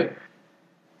could just be like,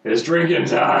 It's drinking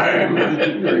time.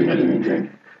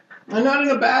 and not in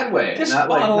a bad way. This not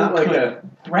like bottle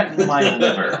threaten my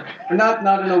liver.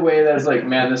 not in a way that's like,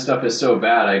 man, this stuff is so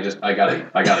bad. I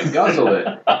gotta guzzle it.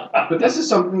 But this is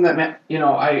something that, man,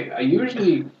 I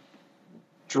usually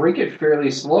drink it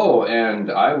fairly slow,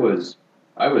 and I was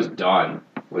done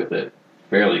with it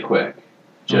fairly quick,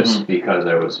 just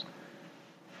because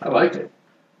I liked it.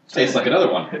 Tastes like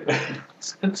another one.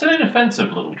 It's an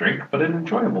inoffensive little drink, but an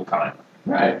enjoyable time.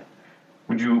 Right.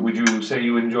 Would you say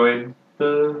you enjoyed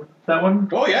that one?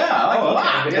 Oh yeah, I like it a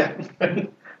lot. okay. Yeah.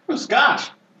 It was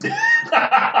Scotch. Oh.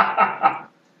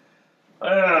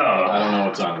 I don't know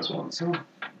what's on this one. So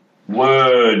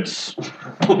Words.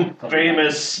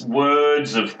 Famous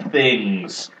words of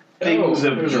things. Things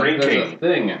of there's drinking. a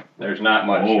thing. There's not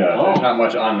much. Oh. There's not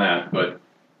much on that, but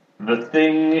The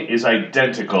thing is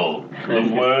identical.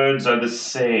 The words are the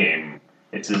same.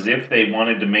 It's as if they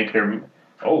wanted to make their...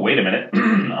 Oh, wait a minute.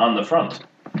 On the front.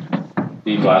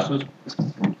 the glasses.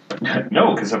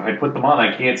 No, because if I put them on,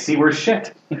 I can't see where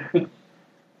shit.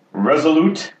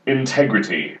 Resolute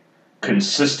integrity,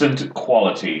 consistent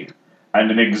quality, and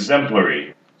an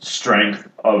exemplary strength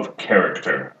of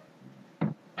character.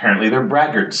 Apparently they're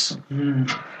braggarts.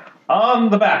 On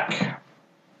the back,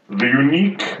 the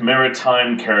unique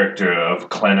maritime character of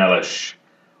Clanelish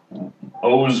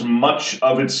owes much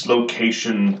to its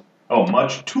location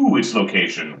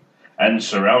and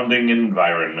surrounding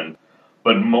environment,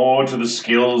 but more to the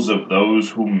skills of those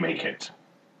who make it.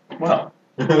 Well,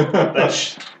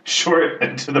 that's short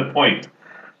and to the point.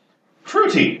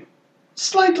 Fruity,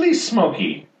 slightly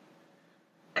smoky,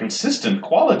 consistent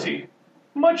quality,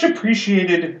 much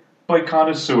appreciated by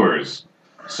connoisseurs.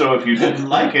 So if you didn't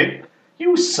like it,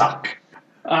 you suck.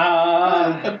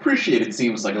 Appreciated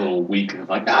seems like a little weak.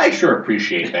 Like, I sure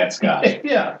appreciate that, Scott.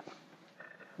 Yeah.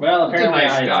 Well, It's a apparently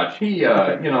nice scotch. He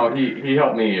helped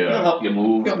me. He'll help you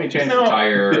move. Helped me change No. the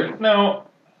tire. And No,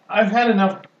 I've had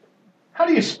enough. How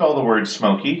do you spell the word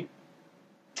smoky?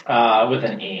 with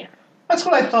an E. That's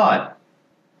what I thought.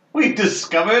 We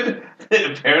discovered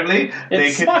that apparently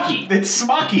It's smoky. It's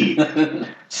smoky.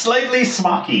 Slightly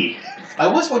smoky. I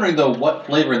was wondering, though, what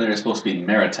flavor in there is supposed to be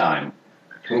maritime.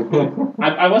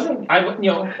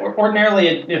 Ordinarily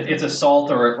it's a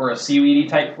salt or a seaweedy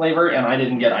type flavor, and I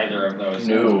didn't get either of those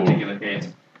in No. this particular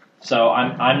case. So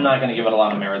I'm not going to give it a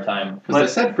lot of maritime. Because they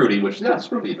said fruity, which is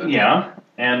fruity, but Yeah,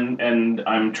 and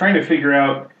I'm trying to figure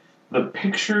out the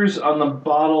pictures on the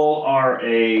bottle are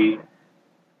a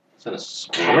is that a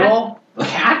squirrel?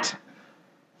 cat.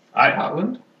 I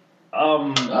Scotland?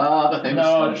 The famous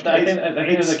No, Scottish I case. think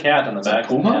there's a cat in the Is that back.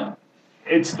 puma?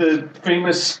 It's the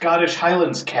famous Scottish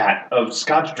Highlands cat of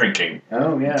Scotch drinking.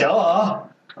 Oh yeah. Duh.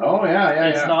 Oh yeah.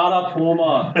 It's not a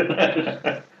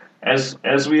puma.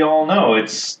 As we all know,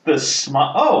 it's the It's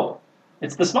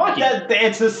the smoky.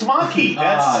 it's the smoky.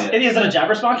 That's Ah, yeah. Is it a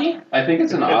Jabbersmocky? I think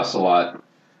it's an ocelot.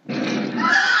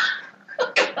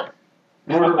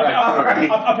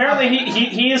 Apparently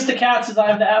he is the cat as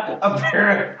I am the apple.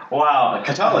 wow.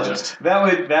 Catologist.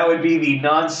 That would be the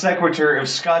non sequitur of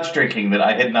Scotch drinking that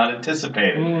I had not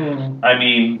anticipated. I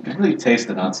mean, You really taste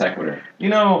the non sequitur.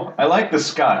 I like the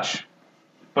Scotch,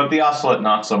 but the ocelot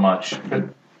not so much.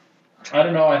 I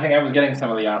don't know. I think I was getting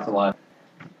some of the ocelot.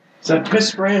 It's a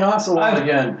piss brain ocelot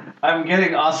again. I'm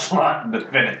getting ocelot in the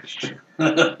finish.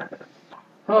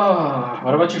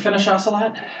 What about your Finnish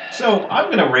ocelot? So I'm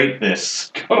going to rate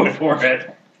this. Go for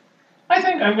it. I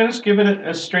think I'm going to give it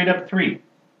a straight up 3.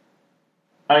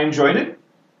 I enjoyed it.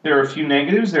 There are a few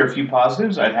negatives, there are a few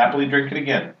positives. I'd happily drink it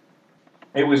again.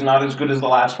 It was not as good as the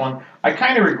last one. I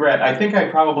kind of regret, I think I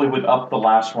probably would up the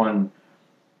last one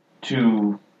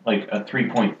to like a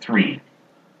 3.3.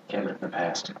 Can't live in the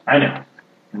past. I know.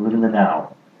 I live in the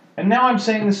now. And now I'm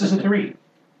saying this is a 3.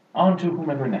 On to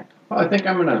whomever next. Well, I think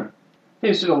I'm gonna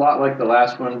taste it a lot like the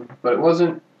last one, but it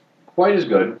wasn't quite as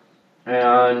good.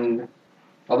 And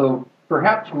although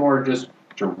perhaps more just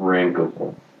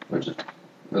drinkable, which is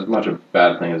as much a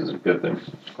bad thing as a good thing.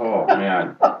 Oh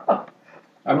man.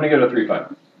 I'm gonna give it a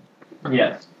 3.5.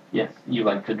 Yes, you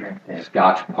like to drink, Dave.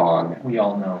 Scotch pong. We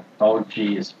all know. Oh,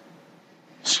 jeez.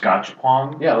 Scotch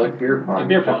pong? Yeah, like beer pong. A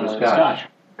beer pong except with for scotch.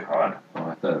 God. Oh,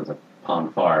 I thought it was a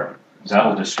pond far.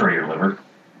 That'll destroy your liver.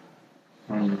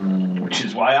 Which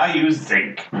is why I use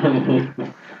zinc.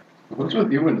 What's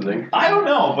with you and zinc? I don't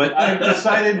know, but I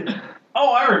decided.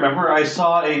 Oh, I remember. I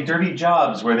saw a Dirty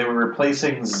Jobs where they were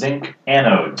replacing zinc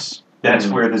anodes. That's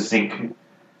where my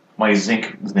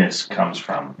zincness comes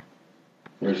from.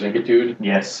 Your zincitude?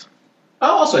 Yes.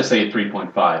 I'll also say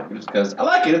 3.5, just because I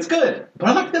like it, it's good. But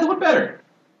I like the other one better.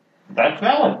 That's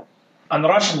valid. On the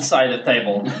Russian side of the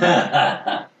table,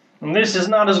 this is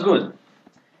not as good.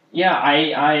 Yeah,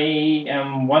 I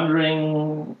am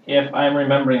wondering if I'm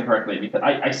remembering correctly, because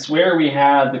I swear we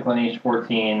had the Cloniche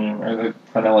 14, or the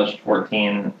Clonelish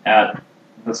 14 at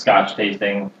the Scotch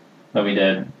tasting that we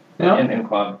did in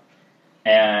club.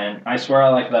 And I swear I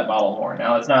liked that bottle more.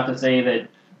 Now, it's not to say that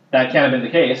can't have been the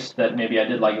case, that maybe I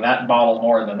did like that bottle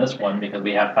more than this one, because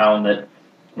we have found that,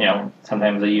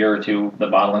 sometimes a year or two, the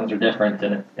bottlings are different,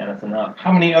 and it's enough.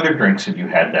 How many other drinks had you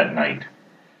had that night?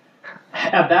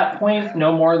 At that point,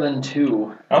 no more than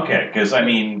 2. Okay, because I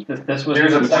mean, This was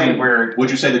there's a the point second. where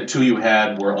Would you say the two you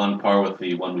had were on par with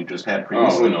the one we just had Oh,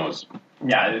 previously? who knows?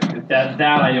 Yeah, that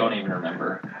I don't even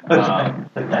remember.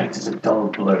 The night is a dull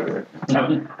blur.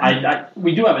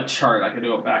 We do have a chart. I could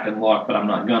go back and look, but I'm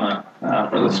not gonna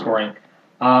for the scoring.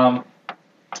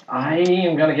 I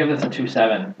am gonna give this a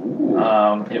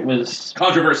 2.7. It was.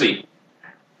 Controversy.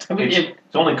 I mean,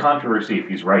 It's only controversy if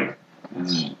he's right.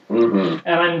 Mm-hmm.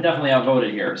 and I'm definitely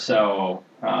outvoted here, so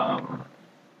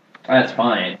that's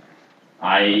fine.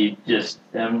 I just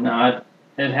am not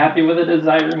as happy with it as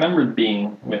I remembered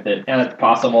being with it, and it's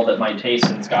possible that my tastes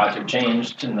in Scotch have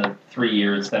changed in the 3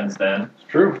 years since then. It's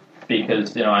true.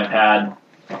 Because I've had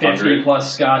 50 100.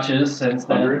 plus scotches since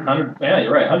then. 100? 100, yeah,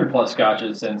 you're right. 100 plus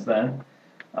scotches since then.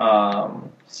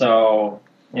 So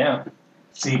yeah.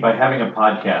 See, by having a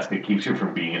podcast, it keeps you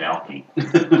from being an alky.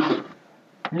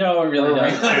 No, it really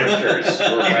doesn't.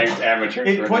 We're ranked amateurs.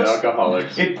 It We're puts- the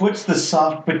alcoholics. It puts the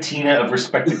soft patina of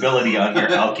respectability on your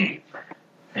alky.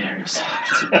 Very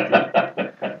soft.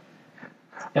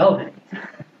 Velvety.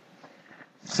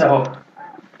 So,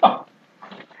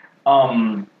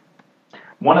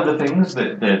 one of the things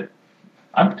that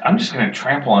I'm just going to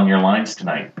trample on your lines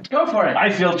tonight. Go for it. I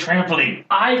feel trampling.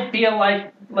 I feel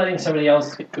like letting somebody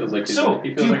else. Feels like So, he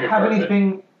do feels you like a have carpet.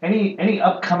 anything, any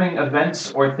upcoming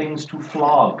events or things to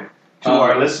flog to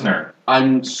our listener?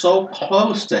 I'm so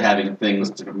close to having things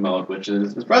to promote, which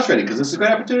is frustrating because this is a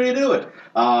great opportunity to do it.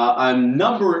 I'm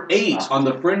number 8 on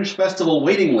the Fringe Festival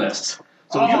waiting list.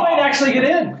 So You might actually get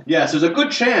in. yes, there's a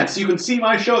good chance you can see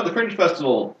my show at the Fringe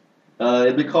Festival.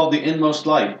 It'll be called The Inmost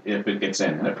Light if it gets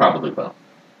in, and it probably will.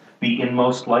 The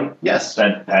Inmost Light? Yes,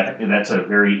 That's a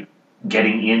very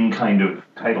getting in kind of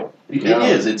title. it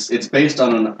is. It's based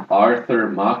on an Arthur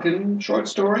Machen short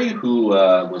story, who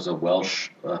was a Welsh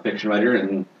fiction writer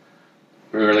and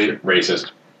Really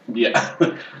racist. yeah.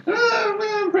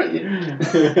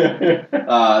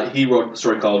 He wrote a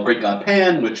story called Great God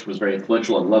Pan, which was very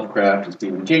influential on Lovecraft, and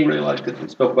Stephen King really liked it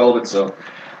and spoke well of it, so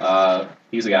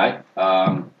he's a guy.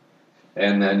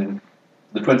 And then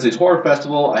the Twin Cities Horror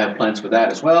Festival, I have plans for that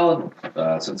as well.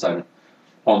 Since I'm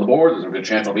on the board, there's a good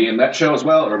chance I'll be in that show as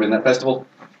well, or in that festival.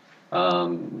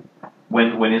 When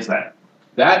is that?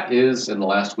 That is in the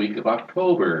last week of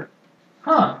October.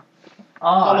 Huh.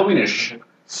 Halloweenish.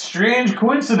 Strange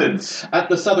coincidence. At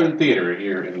the Southern Theater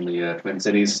here in the Twin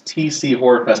Cities,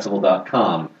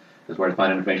 tchorrorfestival.com is where to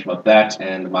find information about that,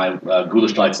 and my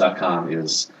ghoulishdelights.com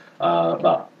is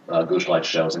about Ghoulish Lights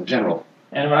shows in general.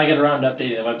 And when I get around to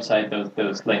updating the website,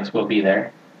 those links will be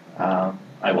there.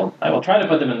 I will try to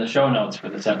put them in the show notes for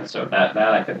this episode. That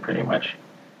I can pretty much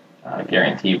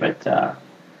guarantee. But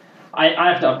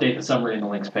I have to update the summary in the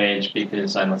links page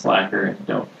because I'm a slacker and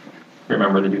don't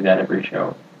remember to do that every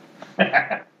show.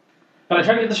 But I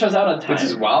try to get the shows out on time. Which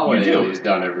is wild You do. when he's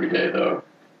done every day, though.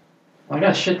 Well, I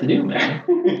got shit to do,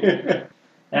 man.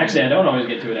 Actually, I don't always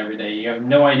get to it every day. You have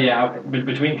no idea how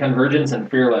between Convergence and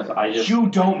Fearless, I just You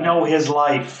don't know his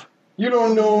life. You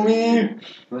don't know me.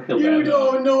 I feel You bad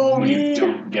don't know when you me.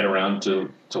 don't get around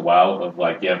to WoW, of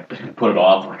like, yeah, put it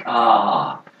off, like,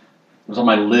 it was on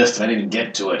my list and I didn't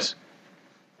get to it.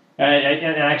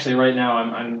 And actually, right now,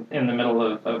 I'm in the middle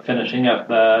of finishing up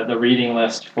the reading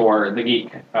list for the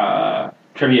Geek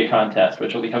Trivia Contest,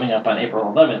 which will be coming up on April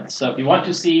 11th. So if you want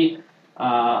to see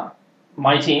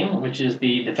my team, which is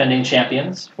the defending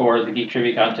champions for the Geek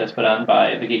Trivia Contest put on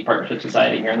by the Geek Partnership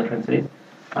Society here in the Twin Cities,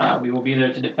 we will be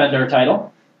there to defend our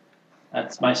title.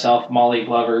 That's myself, Molly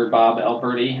Glover, Bob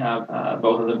Alberti,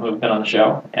 both of them who have been on the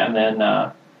show, and then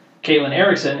Caitlin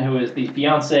Erickson, who is the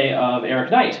fiance of Eric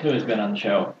Knight, who has been on the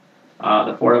show.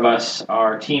 The four of us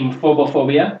are Team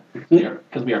Phobophobia,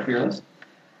 because we are fearless.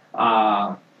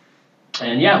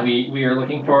 And yeah, we are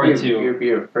looking forward to... You'd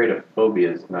be afraid of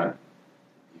phobias, not...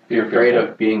 You're afraid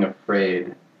of being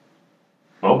afraid.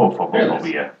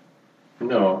 Phobophobia.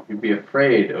 No, you'd be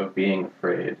afraid of being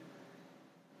afraid.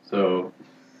 So,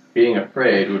 being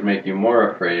afraid would make you more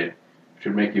afraid, which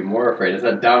would make you more afraid. It's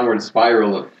a downward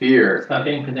spiral of fear. Stop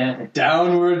being pedantic.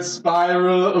 Downward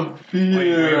spiral of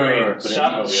fear. Wait.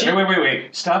 Stop.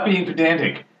 Wait. Stop being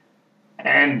pedantic.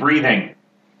 And breathing.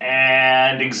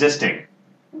 And existing.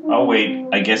 Oh, wait.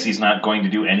 I guess he's not going to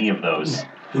do any of those.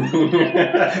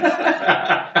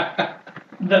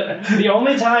 The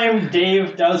only time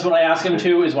Dave does what I ask him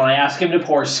to is when I ask him to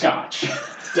pour scotch.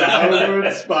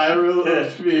 Downward spiral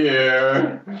of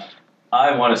fear.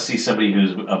 I want to see somebody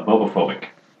who's bobophobic.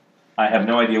 I have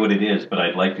no idea what it is, but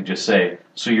I'd like to just say,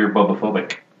 so you're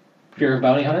bobophobic. Fear of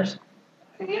bounty hunters?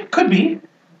 It could be.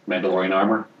 Mandalorian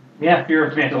armor. Yeah, fear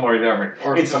of Mandalorian armor.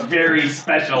 Or It's very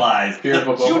specialized. Fear of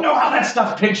a You know how that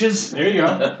stuff pinches. There you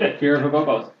go. Fear of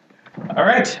abobos. All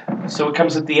right. So it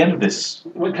comes at the end of this.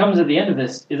 What comes at the end of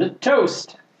this is a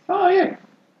toast. Oh, yeah.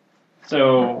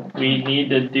 So we need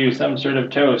to do some sort of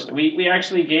toast. We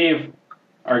actually gave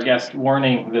our guest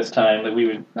warning this time that we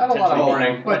would Not a lot of potentially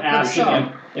warning, but ask some.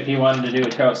 him if he wanted to do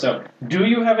a toast. So, do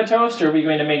you have a toast, or are we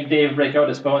going to make Dave break out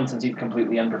his phone since he's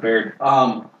completely unprepared?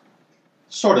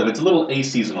 Sort of. It's a little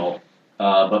aseasonal.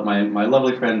 But my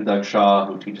lovely friend Doug Shaw,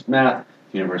 who teaches math at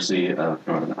the University of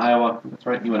Northern Iowa, that's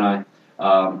right, you and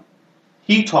I,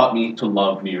 he taught me to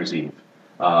love New Year's Eve.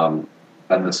 And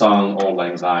the song Old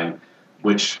Lang Syne,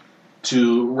 which,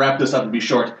 to wrap this up and be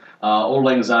short, Old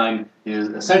Lang Syne is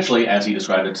essentially, as he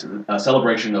described it, a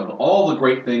celebration of all the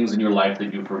great things in your life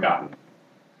that you've forgotten.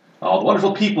 All the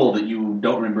wonderful people that you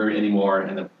don't remember anymore,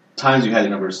 and the times you had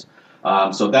your numbers.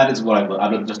 So that is what I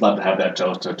would just love to have that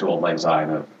toast to Old Lang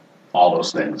Syne of all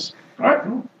those things. All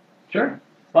right, sure.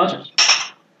 Sponsors.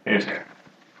 And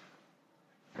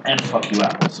fuck you,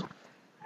 apples.